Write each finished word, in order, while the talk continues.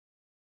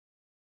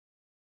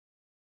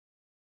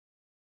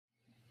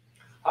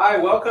Hi,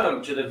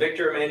 welcome to the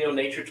Victor Emanuel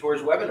Nature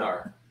Tours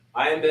webinar.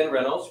 I am Ben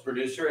Reynolds,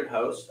 producer and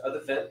host of the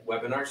FINT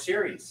webinar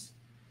series.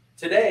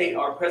 Today,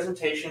 our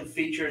presentation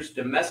features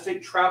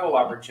domestic travel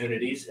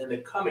opportunities in the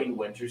coming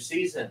winter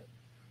season.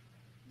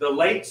 The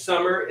late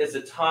summer is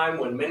a time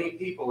when many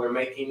people are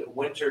making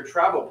winter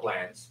travel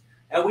plans,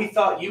 and we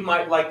thought you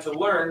might like to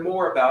learn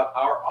more about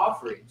our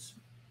offerings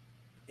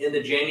in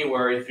the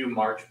January through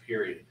March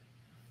period.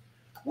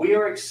 We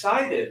are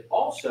excited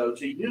also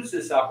to use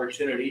this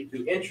opportunity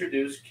to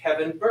introduce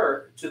Kevin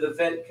Burke to the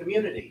FINT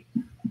community.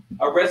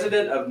 A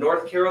resident of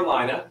North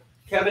Carolina,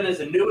 Kevin is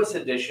the newest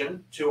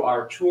addition to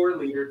our tour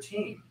leader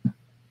team.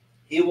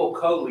 He will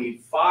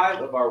co-lead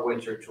 5 of our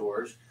winter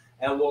tours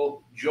and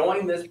will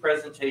join this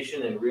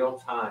presentation in real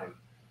time.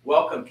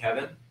 Welcome,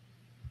 Kevin.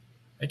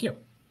 Thank you.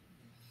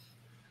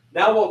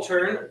 Now we'll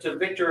turn to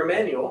Victor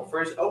Emanuel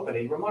for his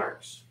opening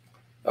remarks.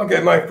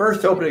 Okay, my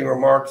first opening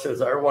remarks is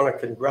I want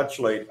to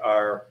congratulate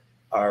our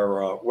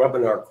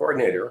webinar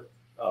coordinator,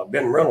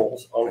 Ben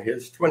Reynolds, on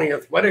his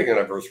 20th wedding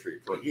anniversary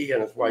for he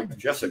and his wife,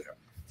 Jessica.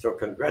 So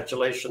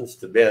congratulations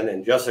to Ben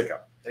and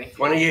Jessica. Thank you.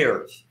 20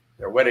 years,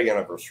 their wedding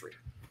anniversary.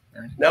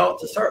 Now,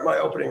 to start my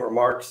opening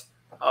remarks,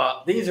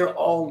 these are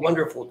all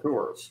wonderful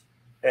tours,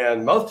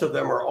 and most of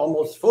them are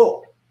almost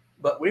full,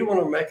 but we want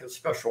to make a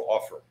special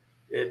offer.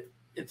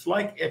 It's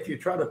like if you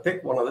try to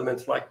pick one of them,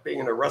 it's like being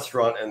in a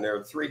restaurant and there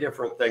are 3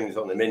 different things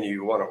on the menu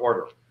you want to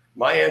order.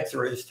 My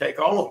answer is take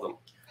all of them.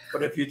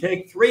 But if you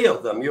take 3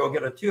 of them, you'll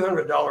get a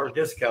 $200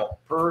 discount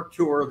per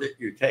tour that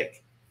you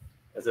take.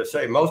 As I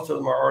say, most of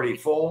them are already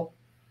full.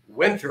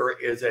 Winter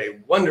is a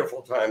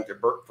wonderful time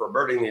for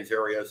birding these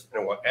areas,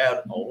 and it will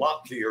add a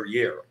lot to your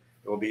year.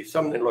 It will be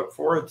something to look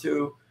forward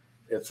to.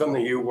 It's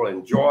something you will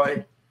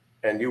enjoy,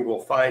 and you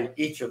will find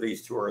each of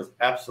these tours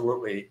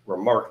absolutely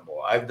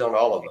remarkable. I've done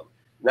all of them.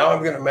 Now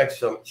I'm going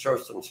to show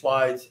some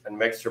slides and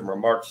make some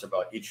remarks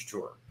about each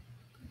tour.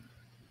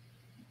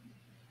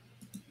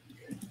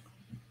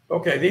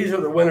 Okay, these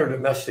are the winter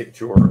domestic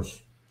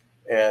tours,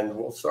 and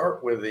we'll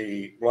start with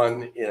the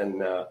one in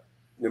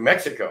New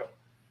Mexico,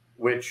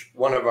 which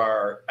one of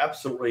our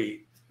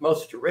absolutely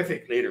most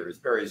terrific leaders,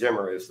 Barry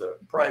Zimmer, is the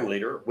prime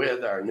leader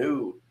with our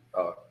new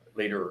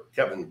leader,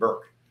 Kevin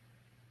Burke.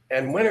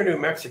 And winter New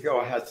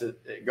Mexico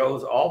it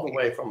goes all the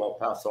way from El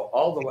Paso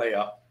all the way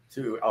up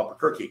to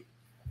Albuquerque.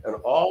 And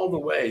all the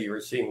way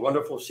you're seeing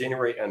wonderful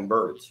scenery and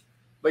birds.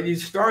 But you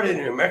start in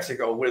New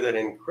Mexico with an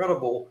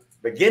incredible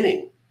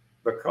beginning,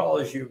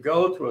 because you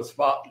go to a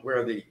spot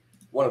where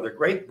one of the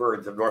great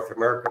birds of North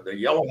America, the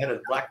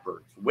yellow-headed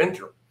blackbirds,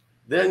 winter.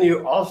 Then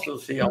you also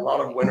see a lot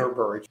of winter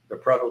birds, the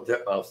Preto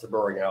titmouse, the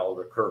burrowing owl,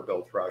 the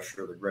curve-billed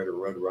thrasher, the greater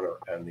roadrunner,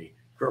 and the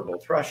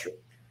curve-billed thrasher.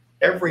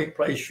 Every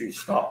place you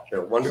stop,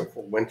 they're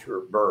wonderful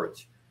winter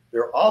birds.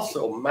 There are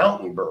also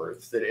mountain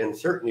birds that in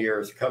certain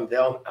years come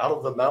down out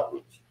of the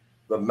mountains.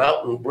 The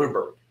mountain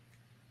bluebird.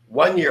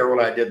 One year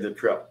when I did the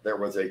trip, there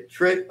was a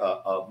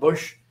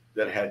bush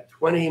that had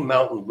 20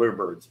 mountain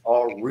bluebirds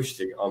all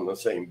roosting on the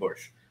same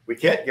bush. We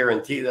can't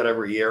guarantee that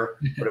every year,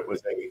 but it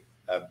was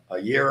a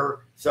year.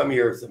 Some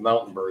years the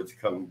mountain birds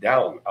come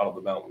down out of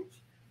the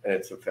mountains, and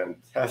it's a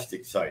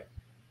fantastic sight.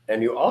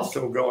 And you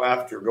also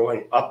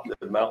going up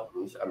the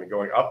mountains,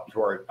 going up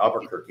toward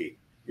Albuquerque,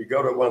 you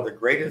go to one of the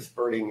greatest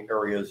birding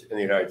areas in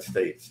the United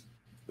States,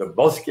 the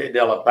Bosque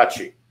del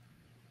Apache,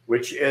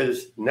 which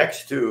is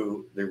next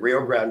to the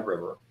Rio Grande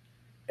River,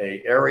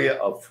 an area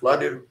of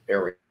flooded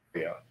area.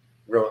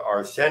 There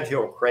are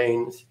sandhill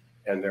cranes,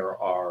 and there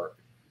are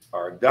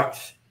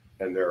ducks,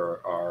 and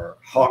there are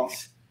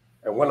hawks.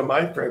 And one of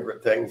my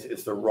favorite things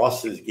is the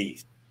Ross's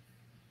geese.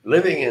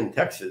 Living in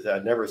Texas,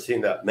 I'd never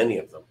seen that many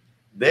of them.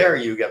 There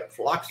you get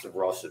flocks of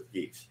Ross's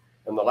geese.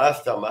 And the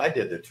last time I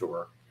did the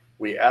tour,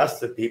 we asked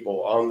the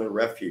people on the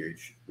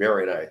refuge,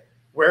 Barry and I,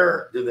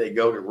 where do they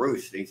go to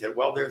roost? And he said,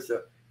 well, there's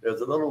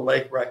a little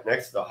lake right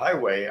next to the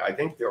highway. I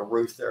think they'll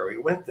roost there. We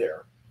went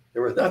there.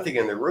 There was nothing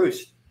in the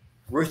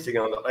roosting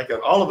on the lake.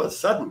 And all of a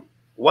sudden,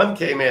 1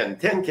 came in,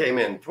 10 came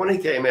in, 20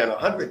 came in,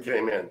 100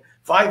 came in,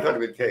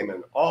 500 came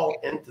in, all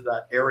into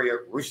that area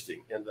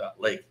roosting in that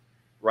lake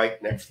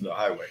right next to the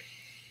highway.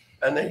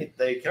 And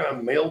they kind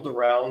of milled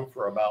around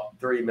for about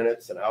 30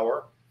 minutes, an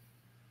hour.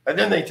 And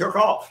then they took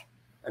off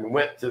and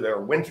went to their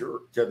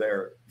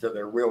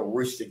their real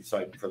roosting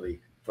site for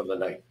the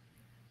night.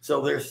 So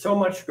there's so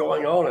much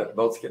going on at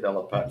Bosque del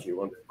Apache,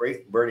 one of the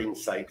great birding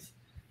sites.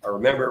 I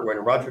remember when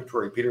Roger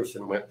Torrey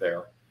Peterson went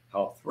there,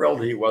 how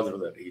thrilled he was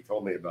with it. He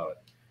told me about it.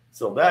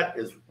 So that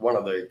is one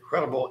of the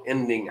incredible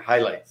ending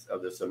highlights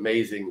of this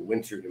amazing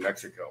winter New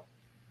Mexico.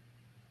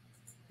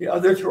 The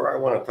other tour I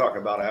want to talk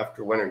about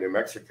after winter New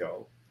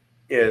Mexico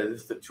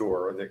is the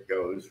tour that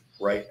goes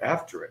right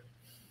after it.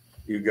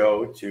 You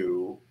go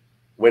to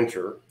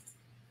winter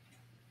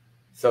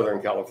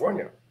Southern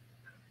California.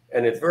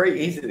 And it's very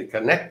easy to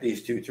connect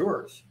these 2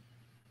 tours.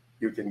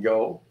 You can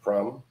go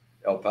from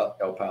El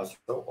Paso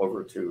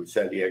over to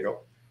San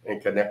Diego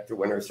and connect to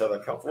winter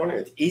Southern California.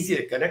 It's easy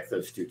to connect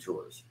those 2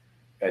 tours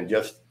and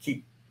just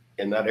keep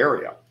in that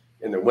area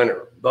in the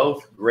winter.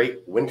 Both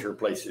great winter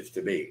places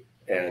to be.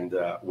 and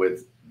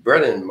with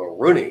Brennan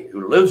Mulrooney,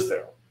 who lives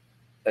there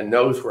and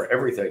knows where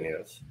everything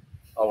is,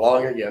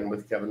 along again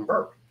with Kevin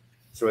Burke.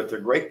 So it's a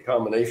great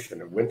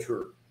combination of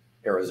winter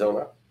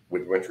Arizona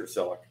with winter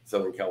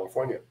Southern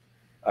California.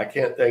 I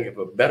can't think of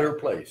a better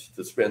place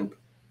to spend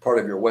part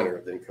of your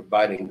winter than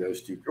combining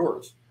those two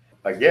tours.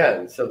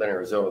 Again, Southern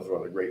Arizona is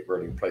one of the great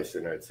birding places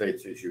in the United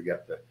States. As you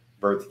get the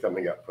birds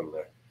coming up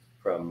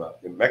from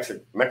New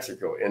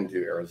Mexico into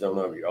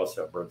Arizona, we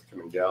also have birds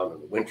coming down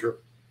in the winter.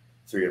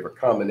 So you have a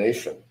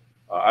combination.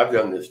 I've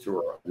done this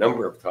tour a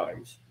number of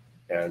times,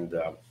 and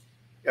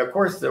of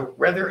course the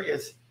weather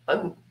is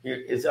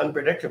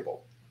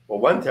unpredictable. Well,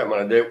 one time when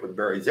I did it with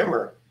Barry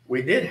Zimmer,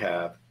 we did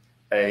have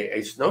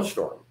a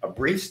snowstorm, a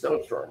brief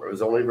snowstorm. It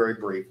was only very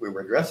brief. We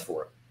were dressed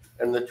for it,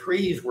 and the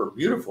trees were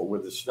beautiful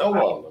with the snow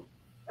on them.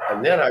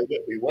 And then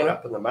we went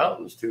up in the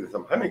mountains to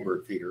some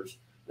hummingbird feeders.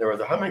 There was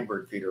a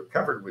hummingbird feeder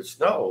covered with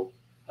snow,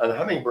 and the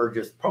hummingbird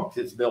just poked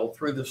his bill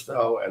through the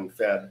snow and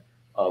fed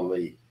on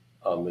the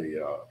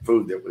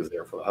food that was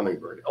there for the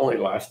hummingbird. It only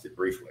lasted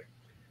briefly,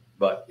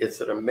 but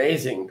it's an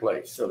amazing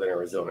place, Southern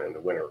Arizona, in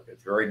the winter.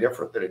 It's very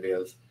different than it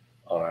is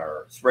on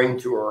our spring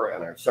tour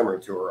and our summer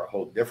tour. A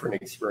whole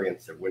different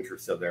experience of winter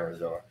Southern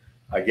Arizona.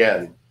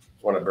 Again,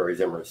 one of Barry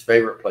Zimmer's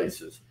favorite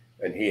places,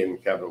 and he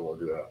and Kevin will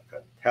do a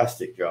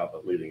fantastic job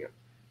of leading it.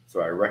 So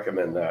I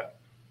recommend that,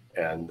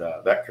 and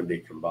that can be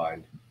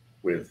combined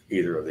with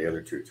either of the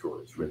other two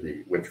tours, with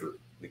the winter,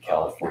 the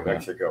California, New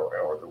Mexico,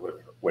 or the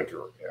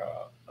winter.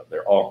 They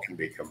all can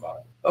be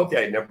combined.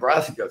 Okay,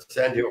 Nebraska,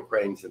 sandhill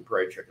cranes and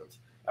prairie chickens.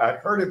 I'd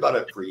heard about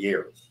it for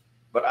years,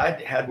 but I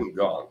hadn't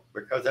gone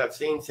because I've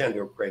seen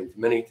sandhill cranes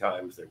many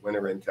times. They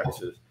winter in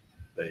Texas.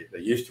 They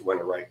used to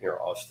winter right near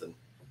Austin,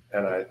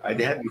 and I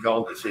hadn't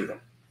gone to see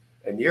them.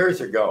 And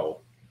years ago,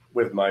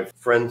 with my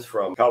friends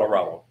from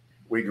Colorado,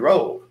 we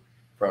drove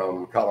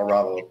from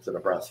Colorado to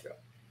Nebraska,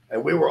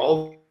 and we were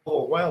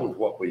overwhelmed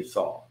what we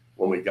saw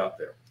when we got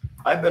there.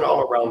 I've been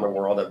all around the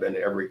world. I've been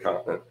to every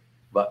continent,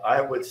 but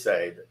I would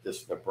say that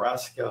this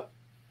Nebraska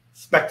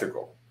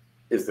spectacle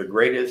is the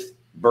greatest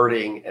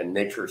birding and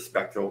nature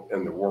spectacle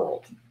in the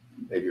world.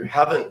 If you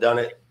haven't done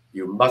it,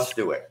 you must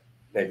do it.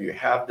 And if you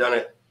have done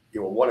it,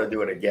 you will want to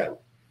do it again.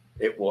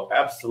 It will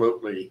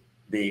absolutely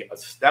be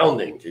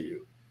astounding to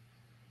you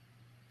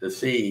to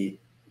see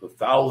the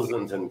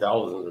thousands and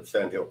thousands of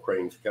sandhill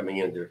cranes coming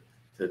in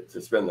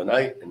to spend the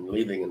night and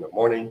leaving in the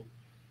morning.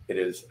 It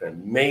is an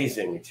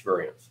amazing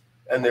experience.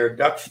 And there are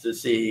ducks to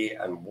see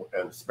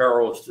and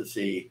sparrows to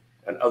see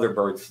and other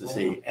birds to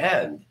see.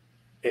 And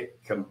it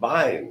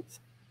combines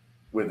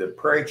with the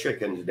prairie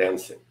chickens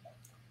dancing,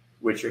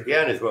 which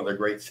again is one of the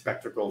great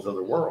spectacles of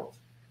the world.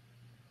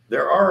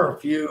 There are a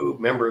few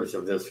members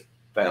of this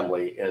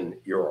family in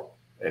Europe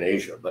and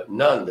Asia, but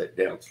none that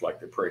dance like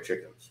the prairie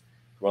chickens.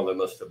 One of the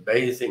most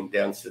amazing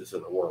dances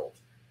in the world.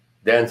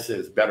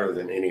 Dances better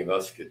than any of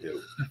us could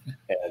do.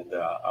 And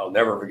I'll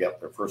never forget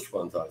the first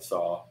ones I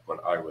saw when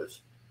I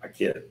was a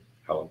kid,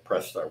 how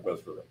impressed I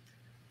was with them.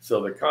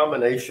 So the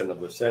combination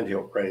of the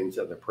sandhill cranes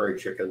and the prairie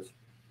chickens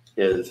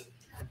is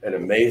an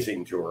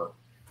amazing tour.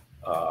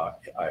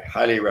 I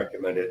highly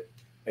recommend it.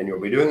 And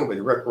you'll be doing it with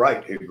Rick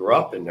Wright, who grew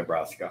up in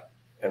Nebraska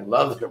and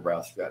loves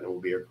Nebraska and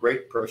will be a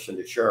great person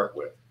to share it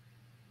with.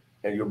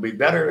 And you'll be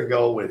better to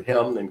go with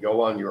him than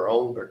go on your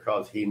own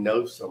because he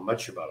knows so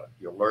much about it.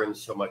 You'll learn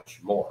so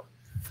much more.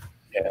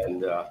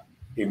 And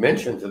he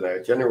mentioned in the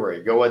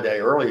itinerary, go a day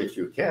early as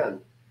you can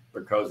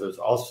because there's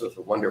also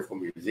a wonderful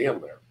museum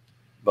there.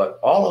 But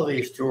all of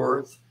these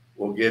tours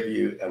will give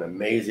you an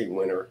amazing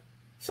winter,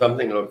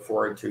 something to look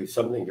forward to,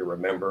 something to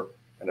remember.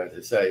 And as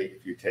I say,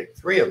 if you take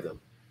 3 of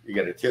them, you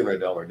get a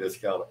 $200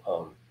 discount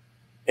on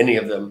any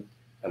of them.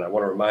 And I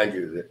want to remind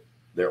you that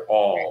they're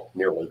all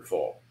nearly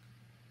full.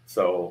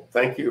 So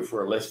thank you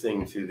for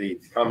listening to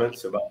these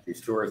comments about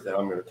these tours. Now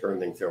I'm going to turn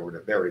things over to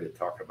Barry to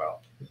talk about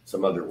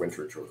some other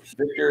winter tours.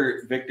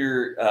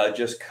 Victor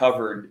just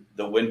covered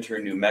the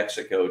winter New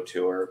Mexico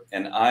tour,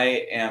 and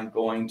I am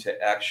going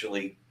to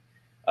actually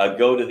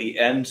go to the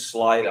end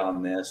slide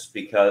on this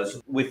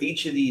because with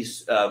each of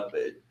these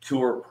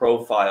tour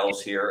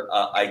profiles here,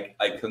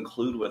 I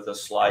conclude with a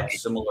slide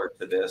similar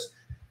to this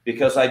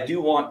because I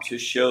do want to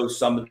show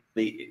some of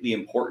the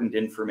important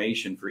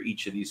information for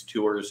each of these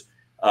tours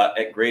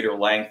at greater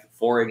length.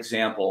 For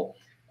example,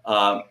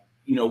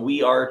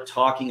 we are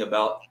talking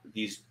about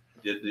the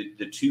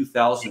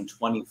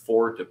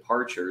 2024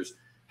 departures.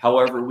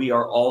 However, we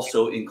are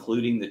also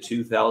including the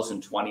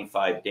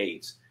 2025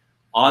 dates.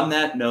 On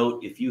that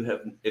note, if you've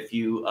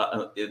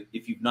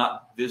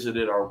not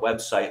visited our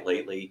website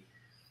lately,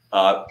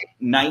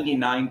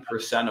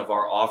 99% of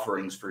our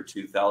offerings for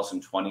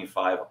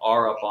 2025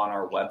 are up on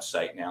our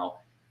website now,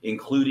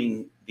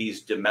 including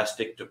these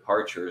domestic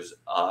departures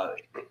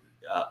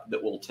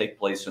that will take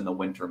place in the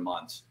winter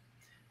months.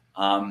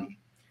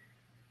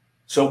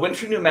 So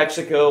winter New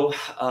Mexico,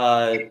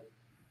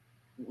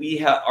 we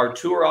have our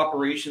tour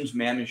operations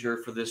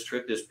manager for this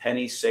trip is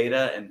Penny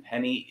Seda, and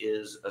Penny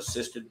is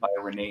assisted by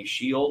Renee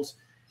Shields.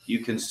 You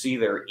can see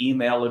their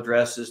email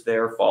addresses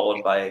there,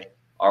 followed by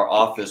our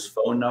office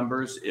phone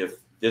numbers if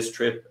this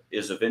trip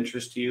is of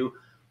interest to you.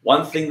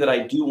 One thing that I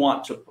do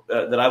want to,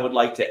 that I would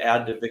like to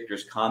add to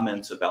Victor's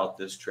comments about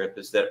this trip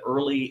is that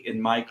early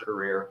in my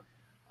career,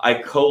 I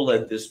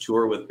co-led this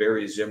tour with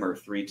Barry Zimmer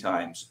 3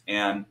 times.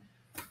 And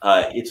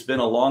it's been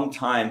a long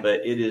time,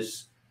 but it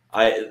is,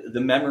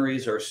 the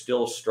memories are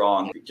still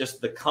strong.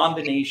 Just the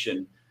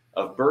combination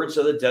of birds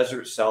of the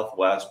desert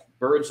Southwest,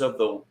 birds of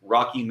the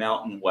Rocky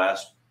Mountain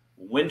West,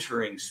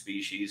 wintering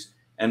species,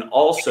 and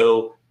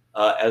also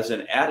as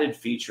an added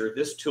feature,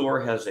 this tour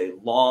has a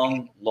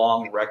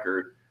long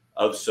record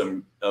of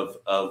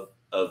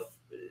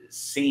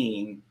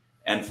seeing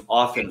and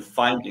often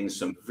finding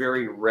some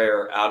very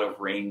rare out of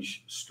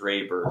range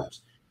stray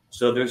birds.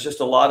 So there's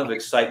just a lot of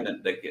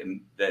excitement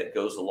that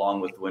goes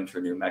along with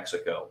Winter New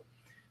Mexico.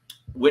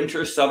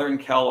 Winter Southern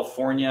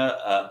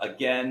California,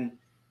 again,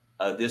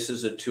 this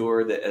is a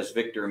tour that, as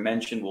Victor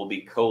mentioned, will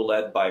be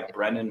co-led by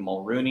Brennan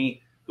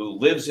Mulrooney, who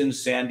lives in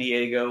San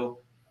Diego,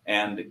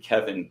 and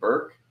Kevin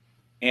Burke.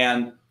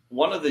 And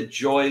one of the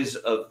joys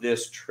of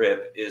this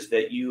trip is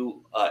that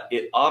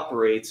it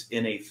operates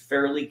in a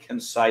fairly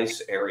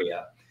concise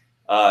area.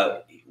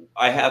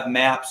 I have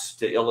maps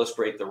to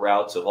illustrate the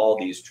routes of all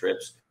these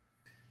trips,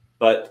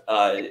 but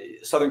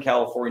Southern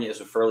California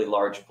is a fairly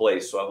large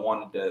place, so I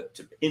wanted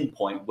to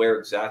pinpoint where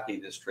exactly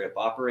this trip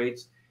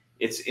operates.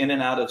 It's in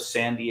and out of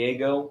San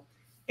Diego,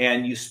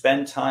 and you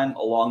spend time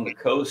along the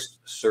coast,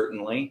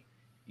 certainly.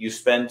 You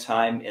spend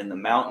time in the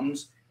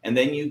mountains, and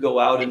then you go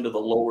out into the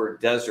lower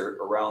desert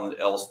around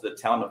the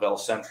town of El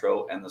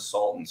Centro and the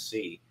Salton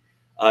Sea.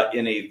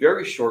 In a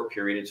very short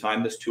period of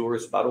time, this tour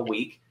is about a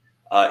week.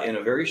 In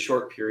a very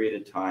short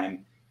period of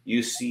time,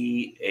 you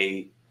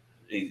see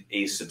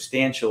a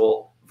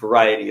substantial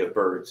variety of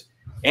birds,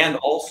 and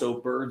also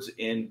birds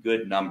in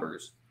good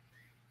numbers.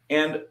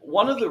 And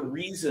one of the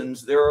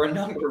reasons, there are a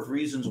number of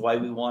reasons why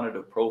we wanted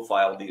to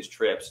profile these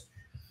trips,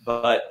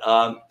 but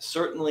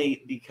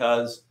certainly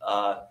because,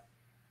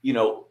 you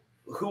know,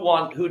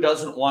 who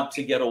doesn't want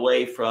to get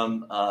away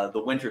from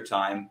the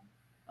wintertime,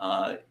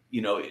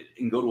 you know,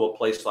 and go to a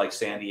place like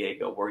San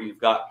Diego, where you've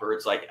got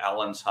birds like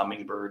Allen's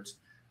hummingbirds,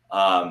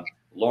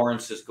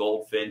 Lawrence's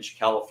goldfinch,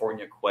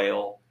 California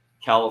quail,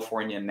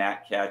 California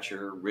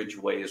gnatcatcher,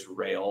 Ridgway's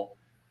rail.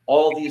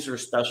 All these are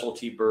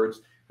specialty birds.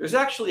 There's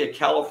actually a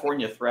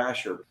California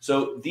thrasher.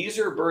 So these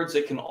are birds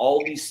that can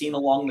all be seen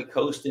along the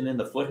coast and in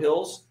the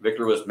foothills.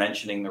 Victor was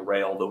mentioning the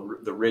rail,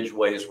 the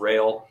Ridgway's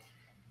rail.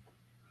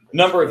 A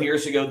number of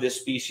years ago, this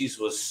species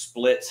was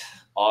split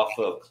off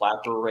of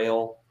clapper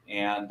rail,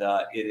 and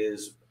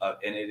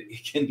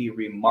it can be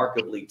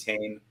remarkably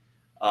tame.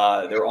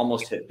 They're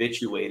almost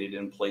habituated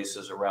in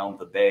places around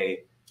the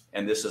bay,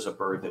 and this is a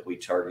bird that we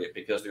target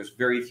because there's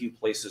very few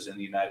places in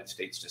the United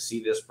States to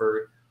see this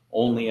bird,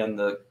 only in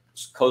the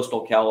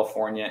coastal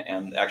California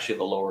and actually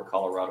the lower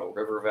Colorado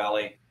River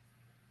Valley.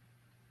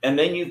 And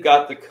then you've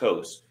got the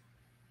coast.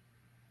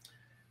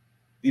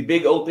 The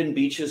big open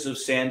beaches of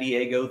San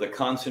Diego, the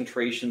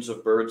concentrations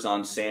of birds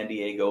on San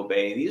Diego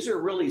Bay, these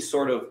are really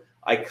sort of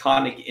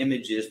iconic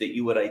images that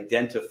you would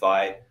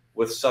identify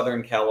with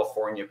Southern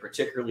California,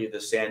 particularly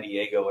the San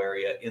Diego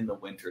area in the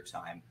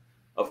wintertime.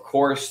 Of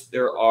course,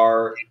 there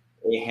are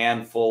a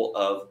handful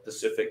of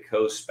Pacific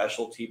Coast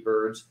specialty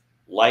birds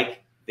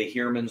like the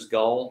Heermann's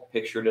gull,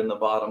 pictured in the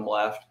bottom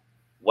left,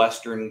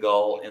 western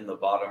gull in the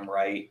bottom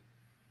right,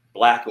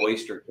 black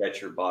oyster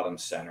catcher bottom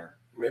center.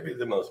 Maybe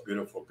the most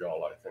beautiful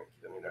gull, I think,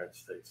 in the United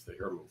States, the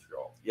Heermann's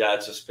gull. Yeah,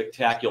 it's a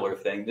spectacular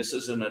thing. This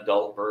is an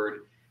adult bird.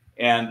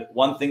 And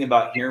one thing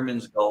about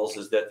Heermann's gulls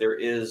is that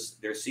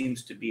there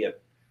seems to be a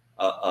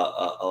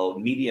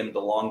medium to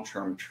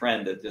long-term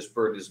trend that this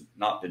bird has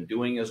not been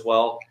doing as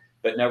well.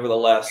 But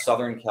nevertheless,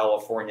 Southern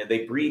California,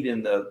 they breed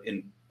in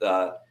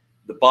the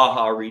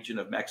Baja region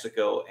of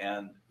Mexico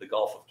and the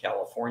Gulf of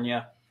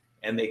California,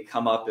 and they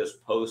come up as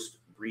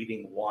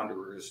post-breeding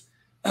wanderers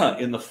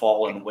in the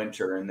fall and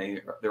winter, and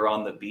they're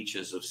on the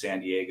beaches of San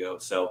Diego.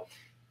 So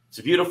it's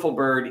a beautiful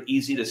bird,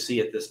 easy to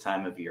see at this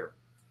time of year.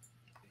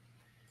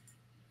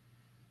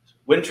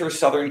 Winter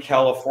Southern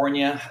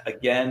California,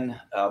 again,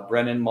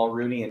 Brennan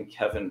Mulrooney and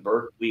Kevin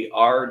Burke. We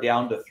are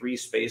down to 3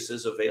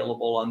 spaces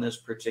available on this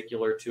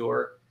particular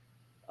tour.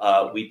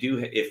 We do,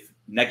 if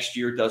next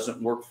year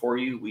doesn't work for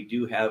you, we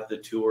do have the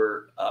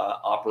tour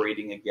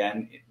operating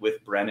again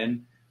with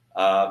Brennan,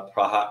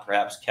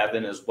 perhaps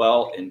Kevin as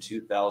well in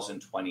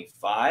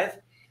 2025.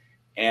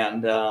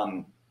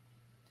 And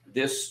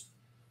this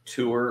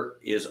tour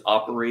is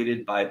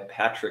operated by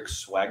Patrick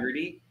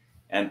Swaggerty,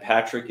 and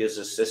Patrick is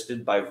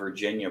assisted by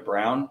Virginia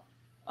Brown.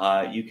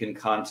 You can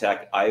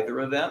contact either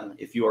of them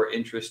if you are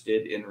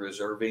interested in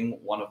reserving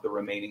one of the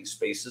remaining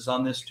spaces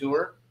on this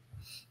tour.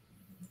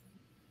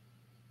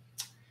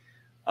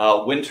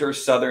 Winter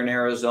Southern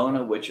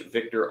Arizona, which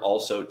Victor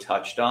also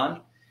touched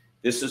on.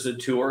 This is a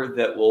tour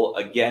that will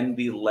again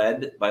be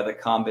led by the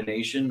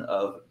combination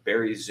of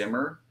Barry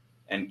Zimmer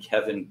and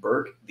Kevin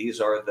Burke.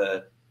 These are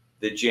the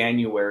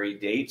January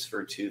dates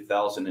for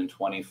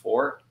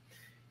 2024.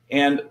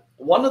 And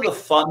one of the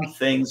fun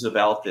things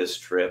about this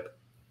trip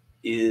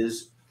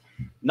is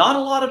Not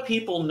a lot of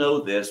people know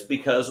this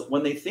because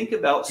when they think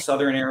about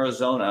southern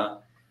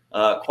Arizona,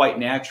 quite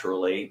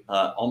naturally,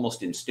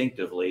 almost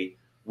instinctively,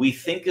 we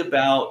think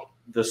about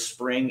the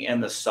spring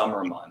and the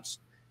summer months.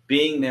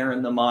 Being there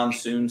in the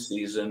monsoon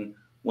season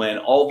when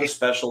all the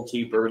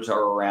specialty birds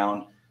are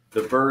around,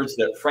 the birds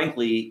that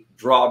frankly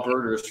draw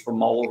birders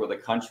from all over the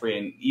country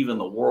and even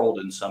the world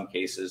in some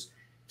cases,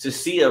 to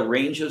see a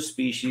range of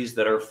species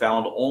that are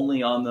found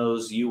only on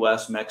those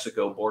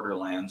U.S.-Mexico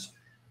borderlands,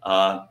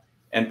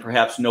 and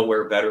perhaps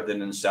nowhere better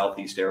than in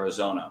southeast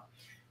Arizona.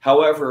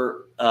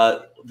 However,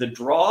 the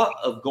draw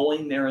of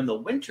going there in the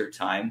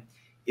wintertime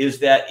is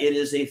that it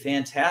is a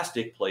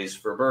fantastic place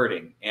for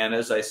birding. And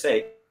as I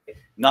say,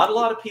 not a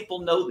lot of people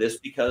know this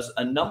because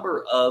a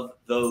number of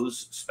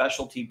those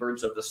specialty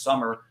birds of the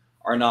summer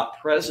are not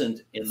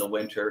present in the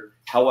winter.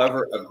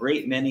 However, a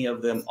great many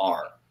of them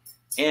are.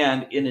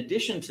 And in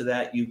addition to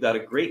that, you've got a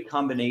great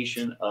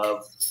combination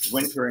of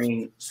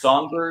wintering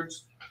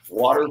songbirds,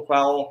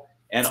 waterfowl,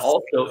 and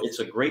also it's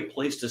a great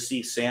place to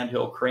see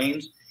sandhill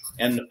cranes.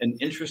 And an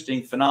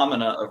interesting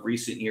phenomena of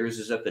recent years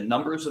is that the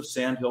numbers of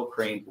sandhill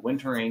cranes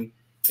wintering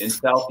in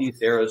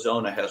southeast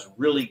Arizona has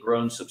really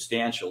grown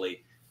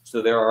substantially.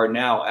 So there are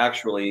now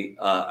actually,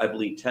 I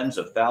believe, tens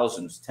of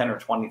thousands, 10 or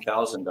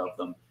 20,000 of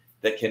them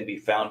that can be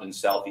found in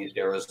southeast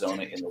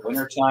Arizona in the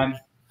wintertime.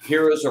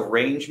 Here is a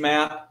range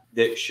map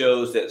that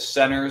shows that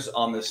centers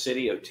on the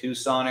city of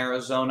Tucson,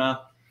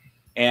 Arizona.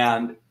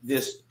 And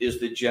this is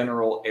the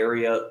general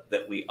area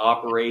that we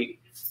operate.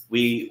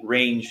 We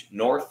range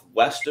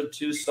northwest of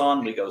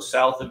Tucson, we go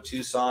south of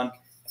Tucson,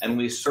 and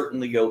we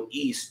certainly go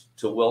east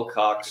to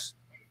Wilcox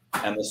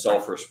and the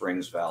Sulphur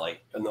Springs Valley.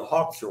 And the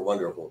hawks are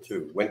wonderful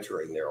too,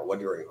 wintering there,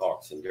 wintering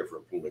hawks in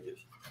different plumages.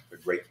 A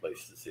great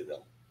place to see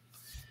them.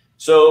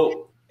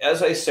 So,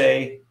 as I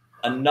say,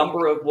 a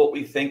number of what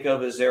we think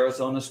of as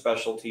Arizona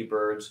specialty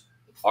birds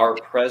are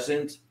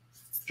present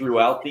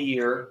throughout the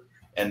year.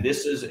 And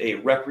this is a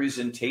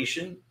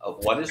representation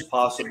of what is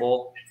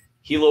possible.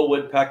 Gila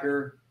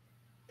woodpecker,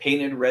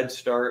 painted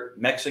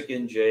redstart,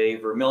 Mexican jay,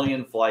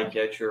 vermilion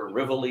flycatcher,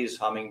 Rivalese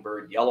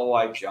hummingbird,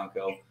 yellow-eyed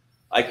junco.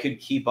 I could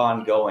keep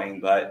on going,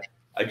 but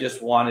I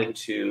just wanted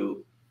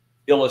to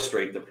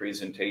illustrate the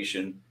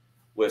presentation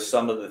with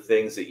some of the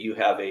things that you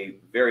have a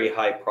very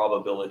high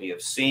probability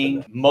of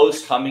seeing.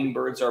 Most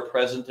hummingbirds are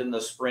present in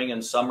the spring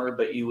and summer,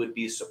 but you would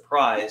be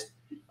surprised,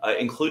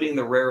 including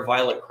the rare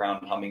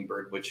violet-crowned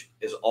hummingbird, which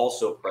is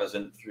also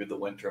present through the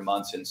winter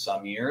months in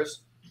some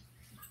years.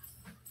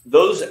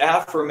 Those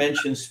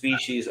aforementioned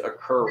species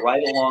occur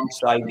right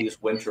alongside these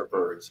winter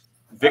birds.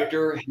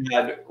 Victor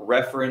had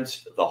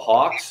referenced the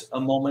hawks a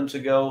moment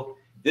ago.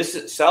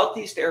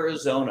 Southeast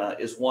Arizona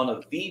is one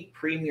of the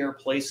premier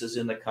places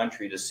in the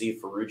country to see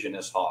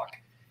ferruginous hawk.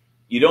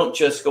 You don't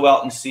just go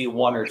out and see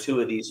one or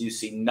two of these, you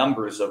see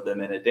numbers of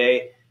them in a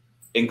day,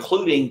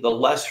 including the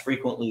less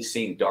frequently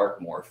seen dark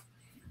morph.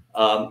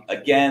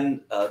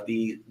 Again,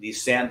 the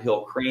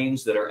sandhill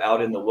cranes that are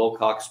out in the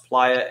Wilcox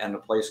Playa and a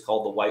place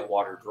called the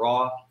Whitewater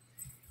Draw.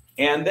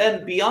 And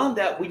then beyond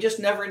that, we just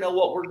never know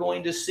what we're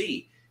going to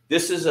see.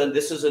 This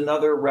is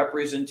another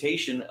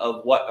representation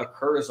of what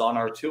occurs on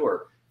our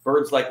tour.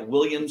 Birds like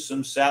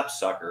Williamson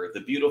sapsucker,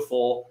 the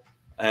beautiful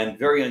and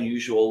very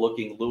unusual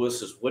looking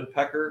Lewis's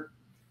woodpecker,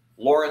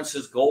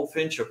 Lawrence's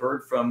goldfinch, a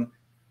bird from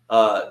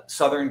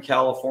Southern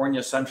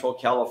California, Central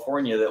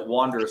California, that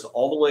wanders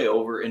all the way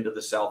over into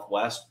the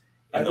Southwest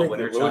in the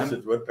wintertime.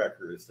 Lewis's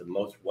woodpecker is the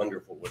most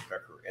wonderful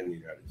woodpecker in the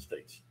United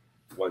States,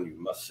 one you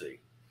must see.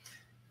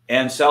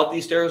 And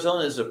Southeast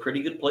Arizona is a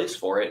pretty good place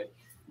for it.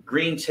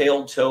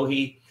 Green-tailed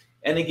towhee.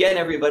 And again,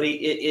 everybody,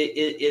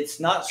 it's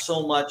not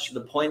so much,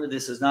 the point of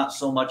this is not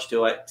so much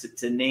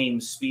to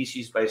name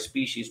species by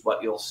species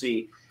what you'll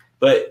see,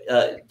 but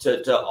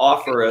to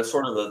offer a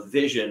sort of a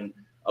vision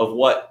of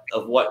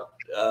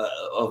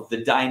of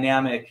the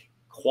dynamic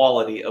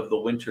quality of the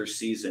winter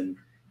season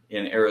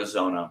in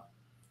Arizona.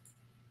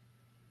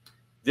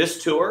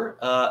 This tour,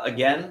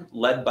 again,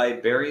 led by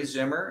Barry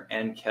Zimmer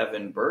and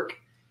Kevin Burke.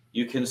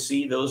 You can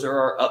see those are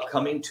our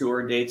upcoming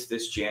tour dates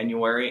this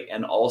January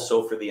and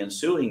also for the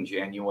ensuing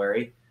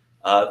January.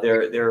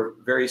 They're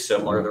very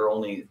similar. They're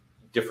only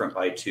different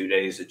by 2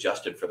 days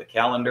adjusted for the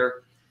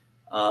calendar.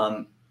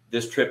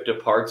 This trip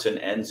departs and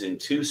ends in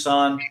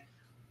Tucson.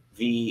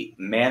 The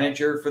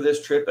manager for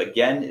this trip,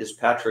 again, is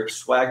Patrick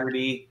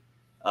Swaggerty,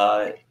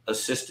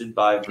 assisted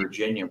by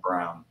Virginia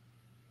Brown.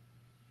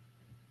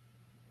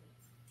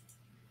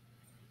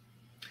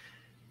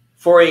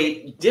 For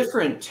a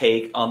different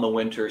take on the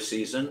winter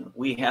season,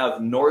 we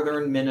have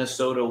Northern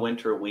Minnesota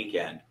Winter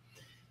Weekend.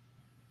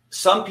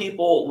 Some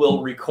people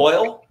will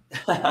recoil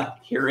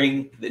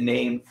hearing the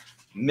name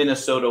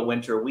Minnesota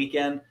Winter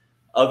Weekend.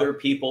 Other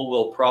people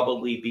will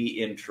probably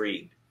be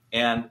intrigued.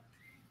 And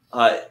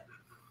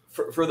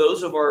for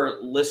those of our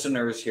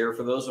listeners here,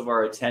 for those of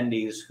our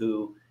attendees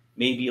who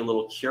may be a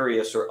little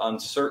curious or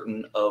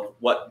uncertain of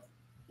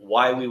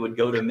why we would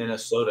go to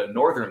Minnesota,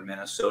 northern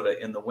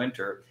Minnesota in the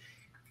winter,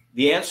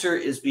 the answer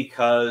is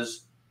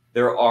because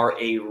there are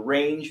a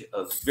range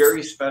of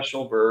very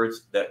special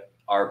birds that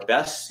are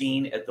best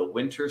seen at the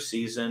winter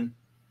season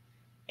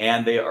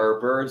And they are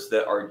birds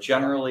that are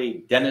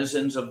generally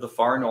denizens of the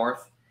far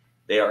north.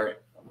 They are,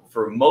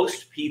 for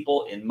most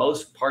people in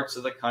most parts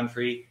of the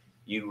country,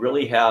 you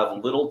really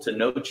have little to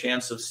no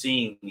chance of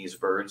seeing these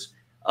birds,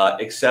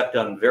 except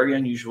on very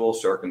unusual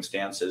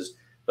circumstances.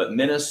 But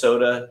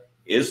Minnesota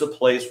is a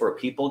place where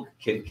people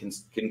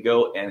can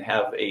go and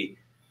have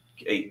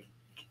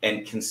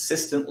and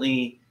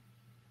consistently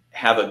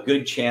have a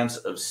good chance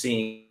of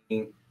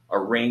seeing a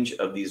range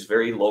of these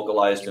very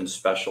localized and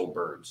special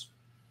birds.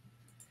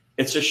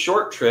 It's a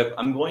short trip.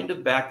 I'm going to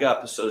back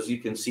up so as you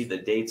can see the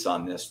dates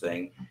on this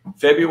thing.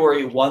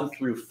 February 1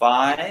 through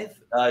 5,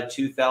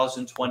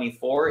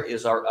 2024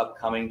 is our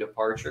upcoming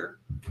departure.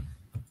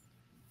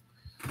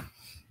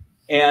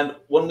 And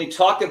when we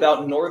talk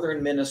about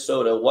northern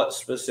Minnesota, what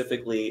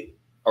specifically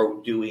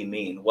do we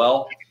mean?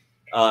 Well,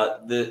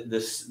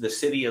 the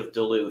city of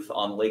Duluth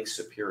on Lake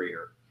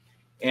Superior.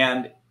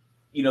 And,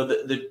 you know,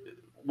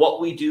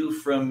 what we do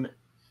from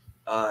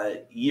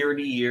year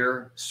to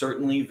year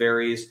certainly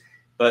varies,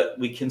 but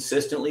we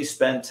consistently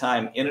spend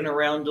time in and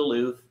around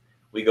Duluth.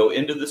 We go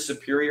into the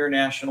Superior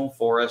National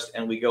Forest,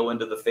 and we go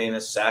into the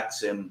famous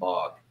Sax-Zim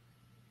Bog.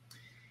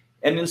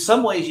 And in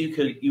some ways,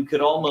 you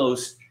could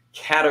almost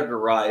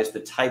categorize the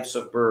types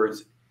of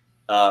birds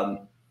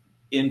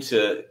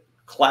into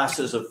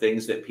classes of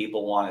things that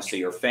people want to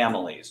see, or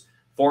families.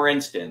 For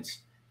instance,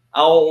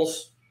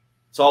 owls.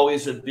 It's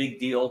always a big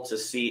deal to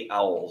see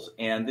owls,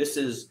 and this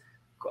is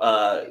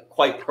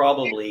quite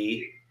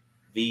probably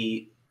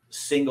the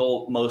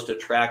single most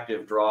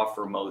attractive draw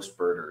for most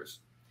birders.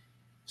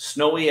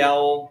 Snowy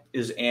owl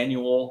is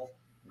annual.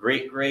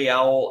 Great gray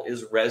owl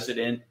is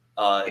resident.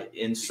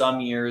 In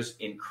some years,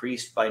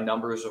 increased by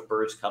numbers of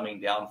birds coming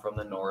down from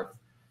the north.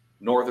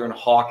 Northern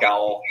hawk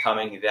owl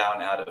coming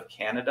down out of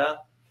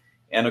Canada.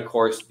 And of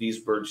course, these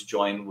birds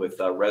join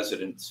with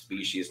resident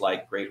species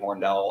like great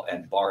horned owl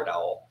and barred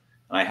owl.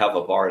 And I have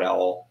a barred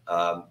owl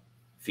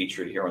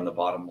featured here on the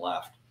bottom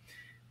left.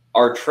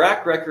 Our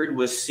track record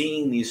with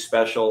seeing these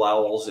special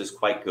owls is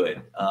quite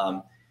good.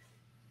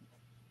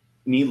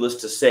 Needless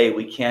to say,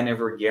 we can't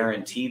ever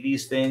guarantee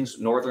these things.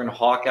 Northern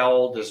hawk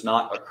owl does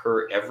not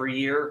occur every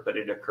year, but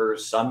it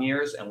occurs some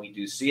years, and we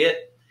do see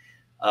it.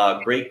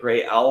 Great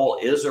gray owl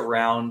is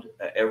around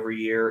every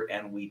year,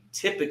 and we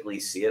typically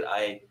see it.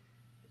 I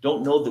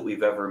don't know that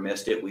we've ever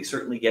missed it. We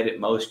certainly get it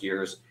most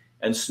years.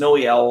 And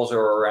snowy owls are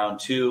around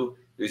too.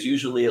 There's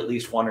usually at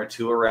least one or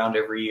two around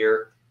every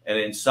year. And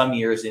in some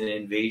years, in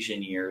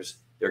invasion years,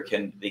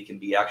 they can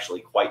be actually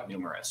quite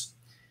numerous.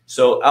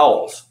 So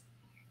owls,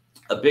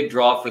 a big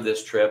draw for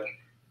this trip,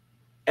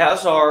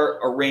 as are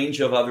a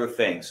range of other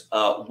things.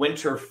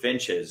 Winter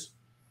finches.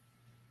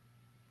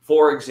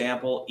 For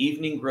example,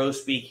 evening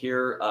grosbeak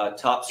here,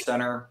 top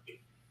center,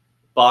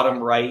 bottom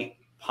right,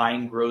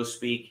 pine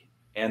grosbeak,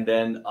 and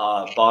then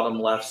bottom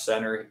left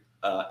center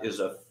is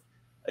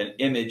an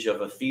image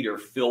of a feeder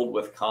filled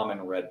with common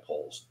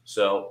redpolls.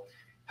 So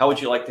how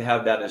would you like to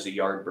have that as a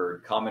yard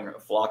bird? A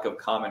flock of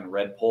common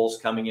redpolls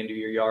coming into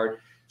your yard.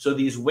 So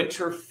these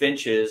winter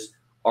finches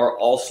are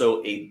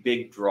also a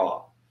big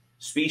draw.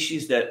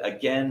 Species that,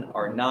 again,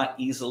 are not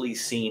easily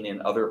seen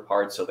in other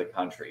parts of the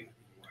country.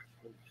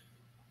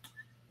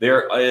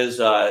 There is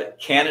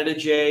Canada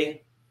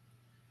jay,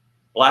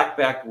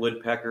 black-backed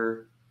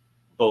woodpecker,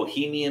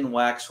 Bohemian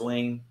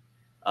waxwing.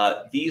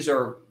 These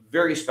are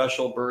very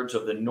special birds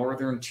of the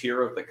northern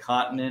tier of the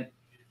continent.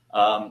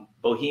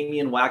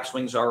 Bohemian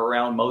waxwings are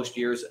around most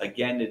years.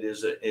 Again, it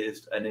is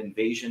an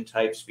invasion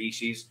type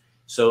species.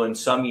 So in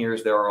some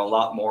years, there are a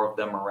lot more of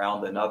them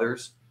around than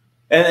others.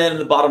 And then in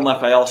the bottom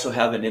left, I also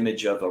have an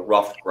image of a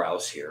ruffed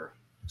grouse here.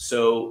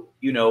 So,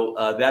 you know,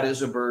 that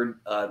is a bird,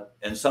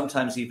 and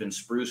sometimes even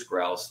spruce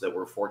grouse that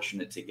we're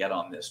fortunate to get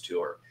on this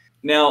tour.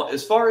 Now,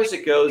 as far as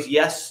it goes,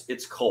 yes,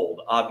 it's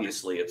cold.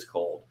 Obviously, it's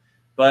cold.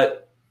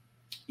 But,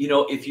 you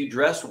know, if you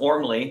dress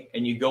warmly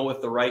and you go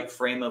with the right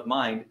frame of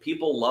mind,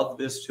 people love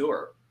this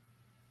tour.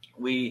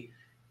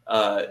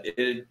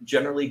 It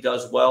generally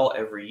does well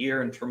every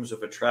year in terms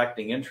of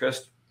attracting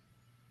interest.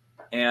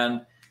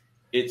 And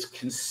it's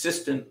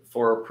consistent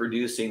for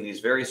producing these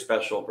very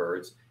special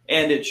birds.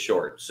 And it's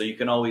short, so you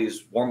can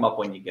always warm up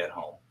when you get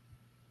home.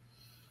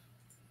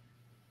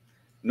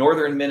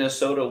 Northern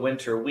Minnesota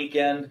winter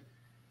weekend.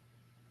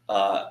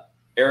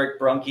 Eric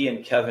Brunke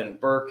and Kevin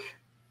Burke,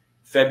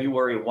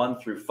 February 1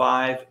 through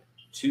 5,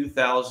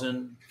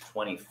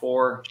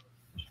 2024.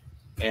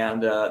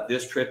 And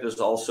this trip is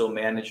also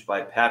managed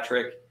by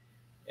Patrick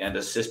and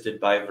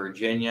assisted by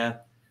Virginia.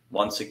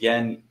 Once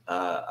again,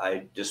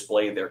 I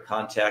display their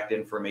contact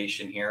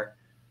information here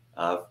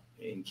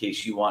in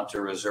case you want to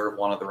reserve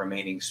one of the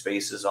remaining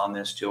spaces on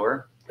this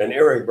tour. And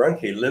Eric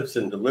Brunke lives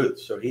in Duluth,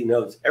 so he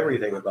knows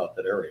everything about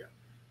that area.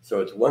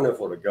 So it's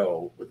wonderful to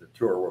go with a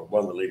tour where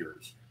one of the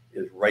leaders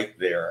is right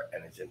there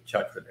and is in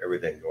touch with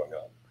everything going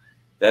on.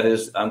 That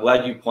is, I'm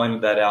glad you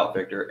pointed that out,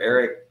 Victor.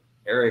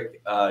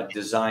 Eric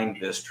designed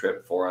this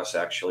trip for us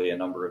actually a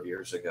number of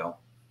years ago.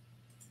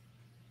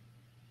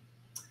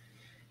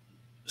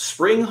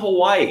 Spring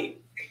Hawaii.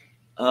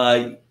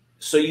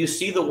 So you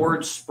see the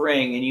word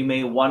spring and you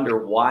may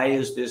wonder, why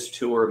is this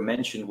tour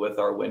mentioned with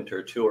our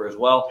winter tours?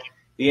 Well,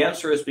 the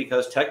answer is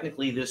because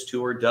technically this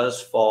tour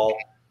does fall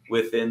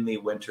within the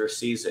winter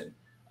season.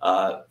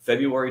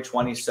 February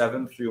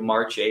 27th through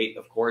March 8th,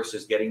 of course,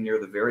 is getting near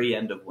the very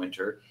end of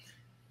winter.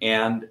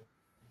 And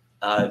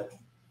it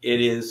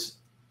is,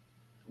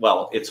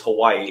 well, it's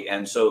Hawaii.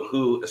 And so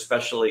who,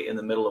 especially in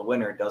the middle of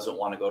winter, doesn't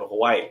want to go to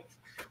Hawaii?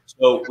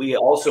 So we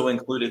also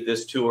included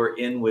this tour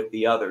in with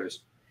the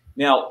others.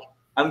 Now,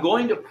 I'm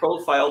going to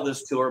profile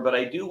this tour, but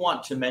I do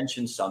want to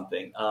mention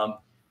something.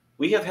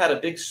 We have had a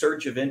big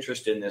surge of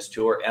interest in this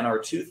tour, and our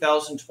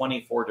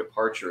 2024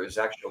 departure is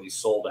actually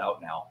sold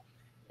out now.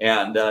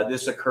 And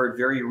this occurred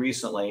very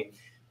recently.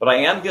 But I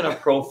am going to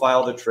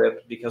profile the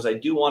trip because I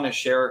do want to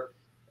share,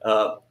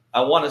 I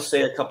want to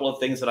say a couple of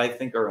things that I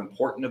think are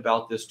important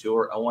about this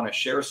tour. I want to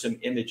share some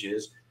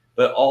images,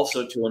 but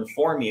also to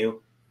inform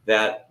you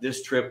that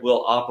this trip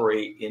will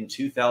operate in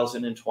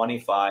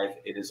 2025.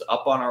 It is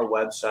up on our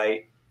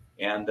website,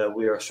 and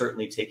we are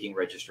certainly taking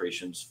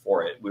registrations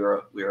for it. We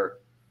are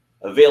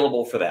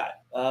available for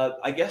that.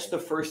 I guess the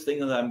first thing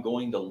that I'm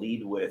going to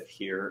lead with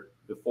here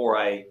before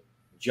I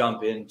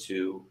jump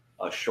into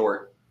a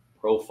short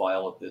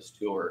profile of this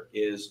tour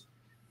is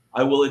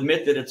I will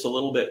admit that it's a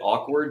little bit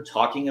awkward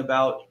talking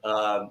about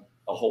a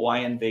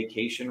Hawaiian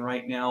vacation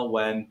right now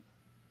when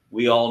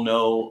we all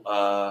know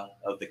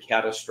of the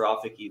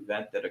catastrophic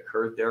event that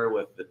occurred there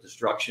with the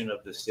destruction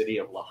of the city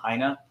of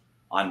Lahaina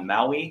on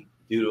Maui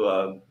due to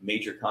a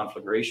major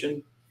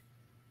conflagration.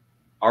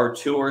 Our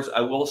tours,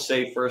 I will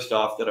say first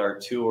off that our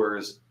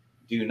tours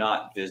do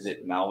not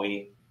visit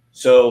Maui.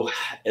 So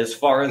as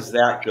far as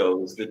that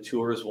goes, the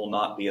tours will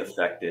not be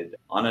affected.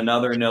 On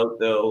another note,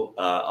 though,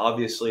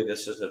 obviously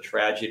this is a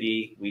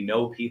tragedy. We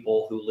know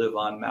people who live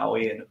on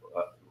Maui and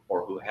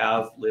or who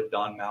have lived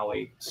on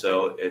Maui.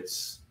 So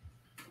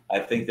I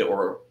think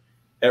that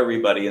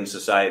everybody in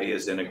society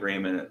is in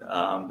agreement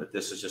that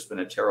this has just been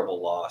a terrible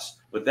loss.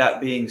 With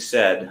that being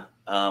said,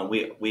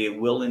 we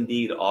will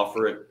indeed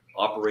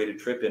operate a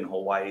trip in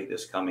Hawaii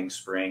this coming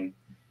spring.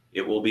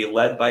 It will be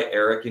led by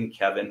Eric and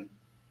Kevin.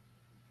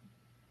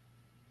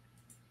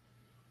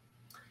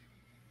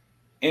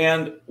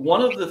 And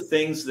one of the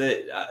things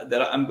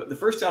the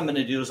first thing I'm going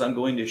to do is I'm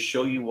going to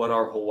show you what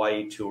our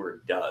Hawaii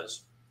tour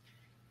does.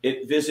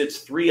 It visits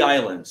 3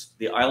 islands: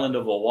 the island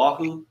of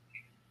Oahu,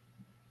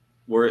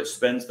 where it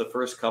spends the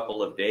first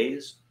couple of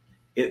days.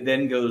 It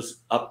then goes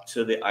up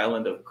to the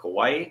island of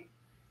Kauai.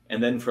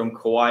 And then from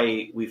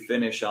Kauai, we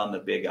finish on the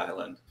Big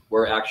Island,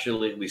 where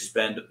actually we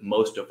spend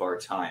most of our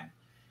time.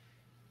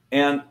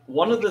 And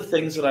one of the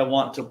things that I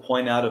want to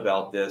point out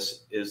about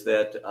this is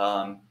that,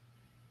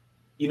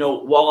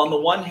 while on the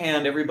one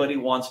hand, everybody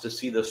wants to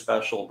see the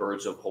special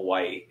birds of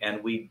Hawaii,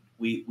 and we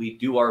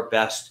do our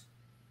best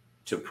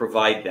to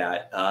provide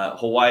that.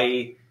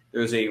 Hawaii,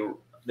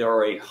 there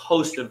are a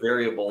host of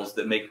variables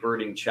that make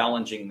birding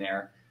challenging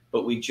there,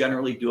 but we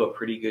generally do a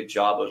pretty good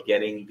job of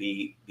getting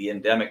the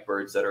endemic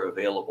birds that are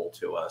available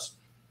to us.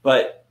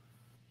 But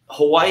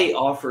Hawaii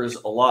offers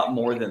a lot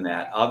more than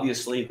that.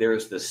 Obviously,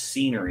 there's the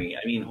scenery.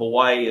 I mean,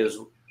 Hawaii is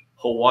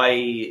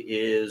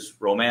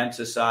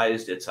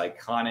romanticized, it's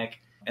iconic.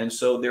 And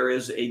so there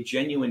is a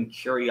genuine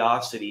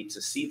curiosity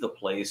to see the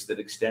place that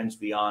extends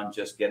beyond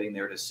just getting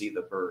there to see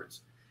the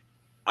birds.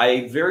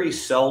 I very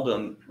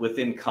seldom,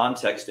 within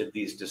context of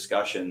these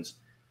discussions,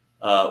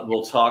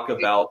 will talk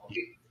about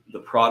the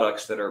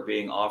products that are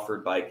being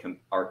offered by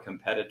our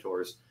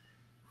competitors.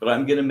 But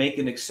I'm going to make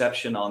an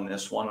exception on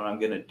this one, and I'm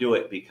going to do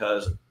it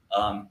because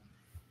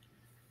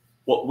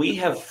what we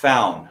have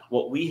found,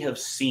 what we have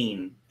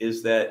seen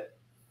is that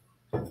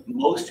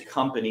most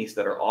companies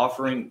that are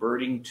offering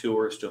birding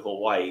tours to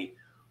Hawaii,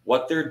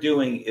 what they're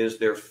doing is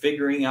they're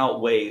figuring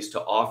out ways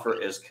to offer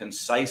as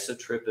concise a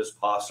trip as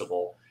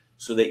possible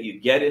so that you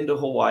get into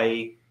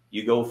Hawaii,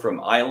 you go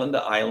from island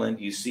to island,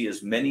 you see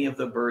as many of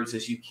the birds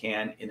as you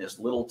can in as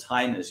little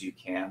time as you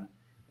can,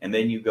 and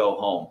then you go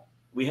home.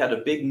 We had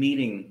a big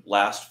meeting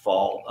last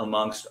fall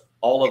amongst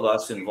all of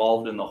us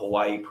involved in the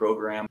Hawaii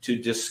program to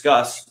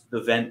discuss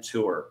the Vent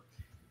tour.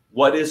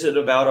 What is it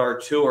about our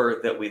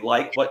tour that we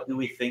like? What do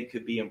we think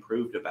could be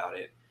improved about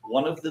it?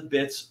 One of the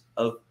bits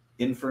of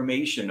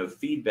information, of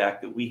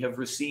feedback that we have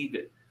received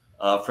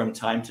from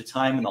time to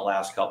time in the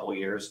last couple of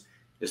years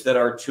is that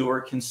our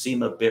tour can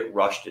seem a bit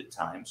rushed at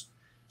times.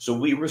 So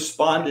we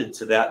responded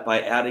to that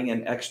by adding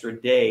an extra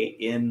day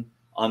in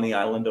on the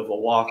island of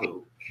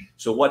Oahu.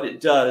 So what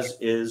it does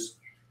is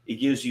it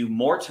gives you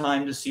more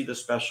time to see the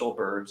special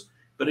birds,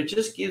 but it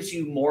just gives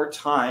you more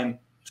time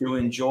to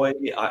enjoy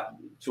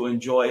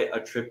a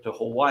trip to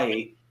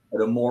Hawaii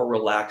at a more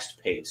relaxed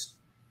pace.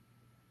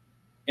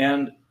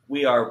 And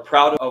we are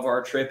proud of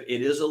our trip.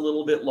 It is a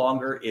little bit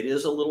longer. It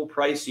is a little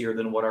pricier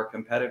than what our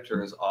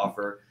competitors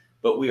offer,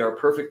 but we are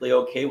perfectly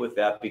okay with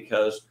that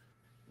because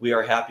we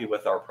are happy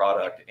with our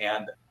product.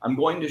 And I'm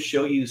going to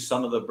show you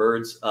some of the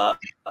birds.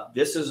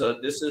 This is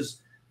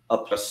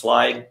a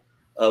slide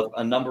of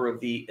a number of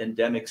the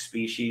endemic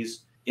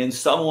species. In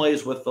some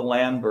ways, with the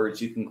land birds,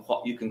 you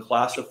can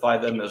classify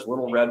them as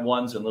little red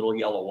ones and little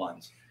yellow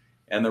ones.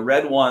 And the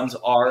red ones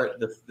are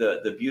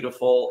the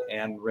beautiful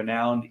and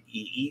renowned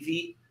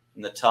Eevee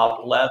in the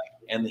top left,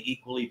 and the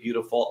equally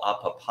beautiful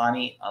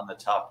Apapani on the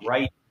top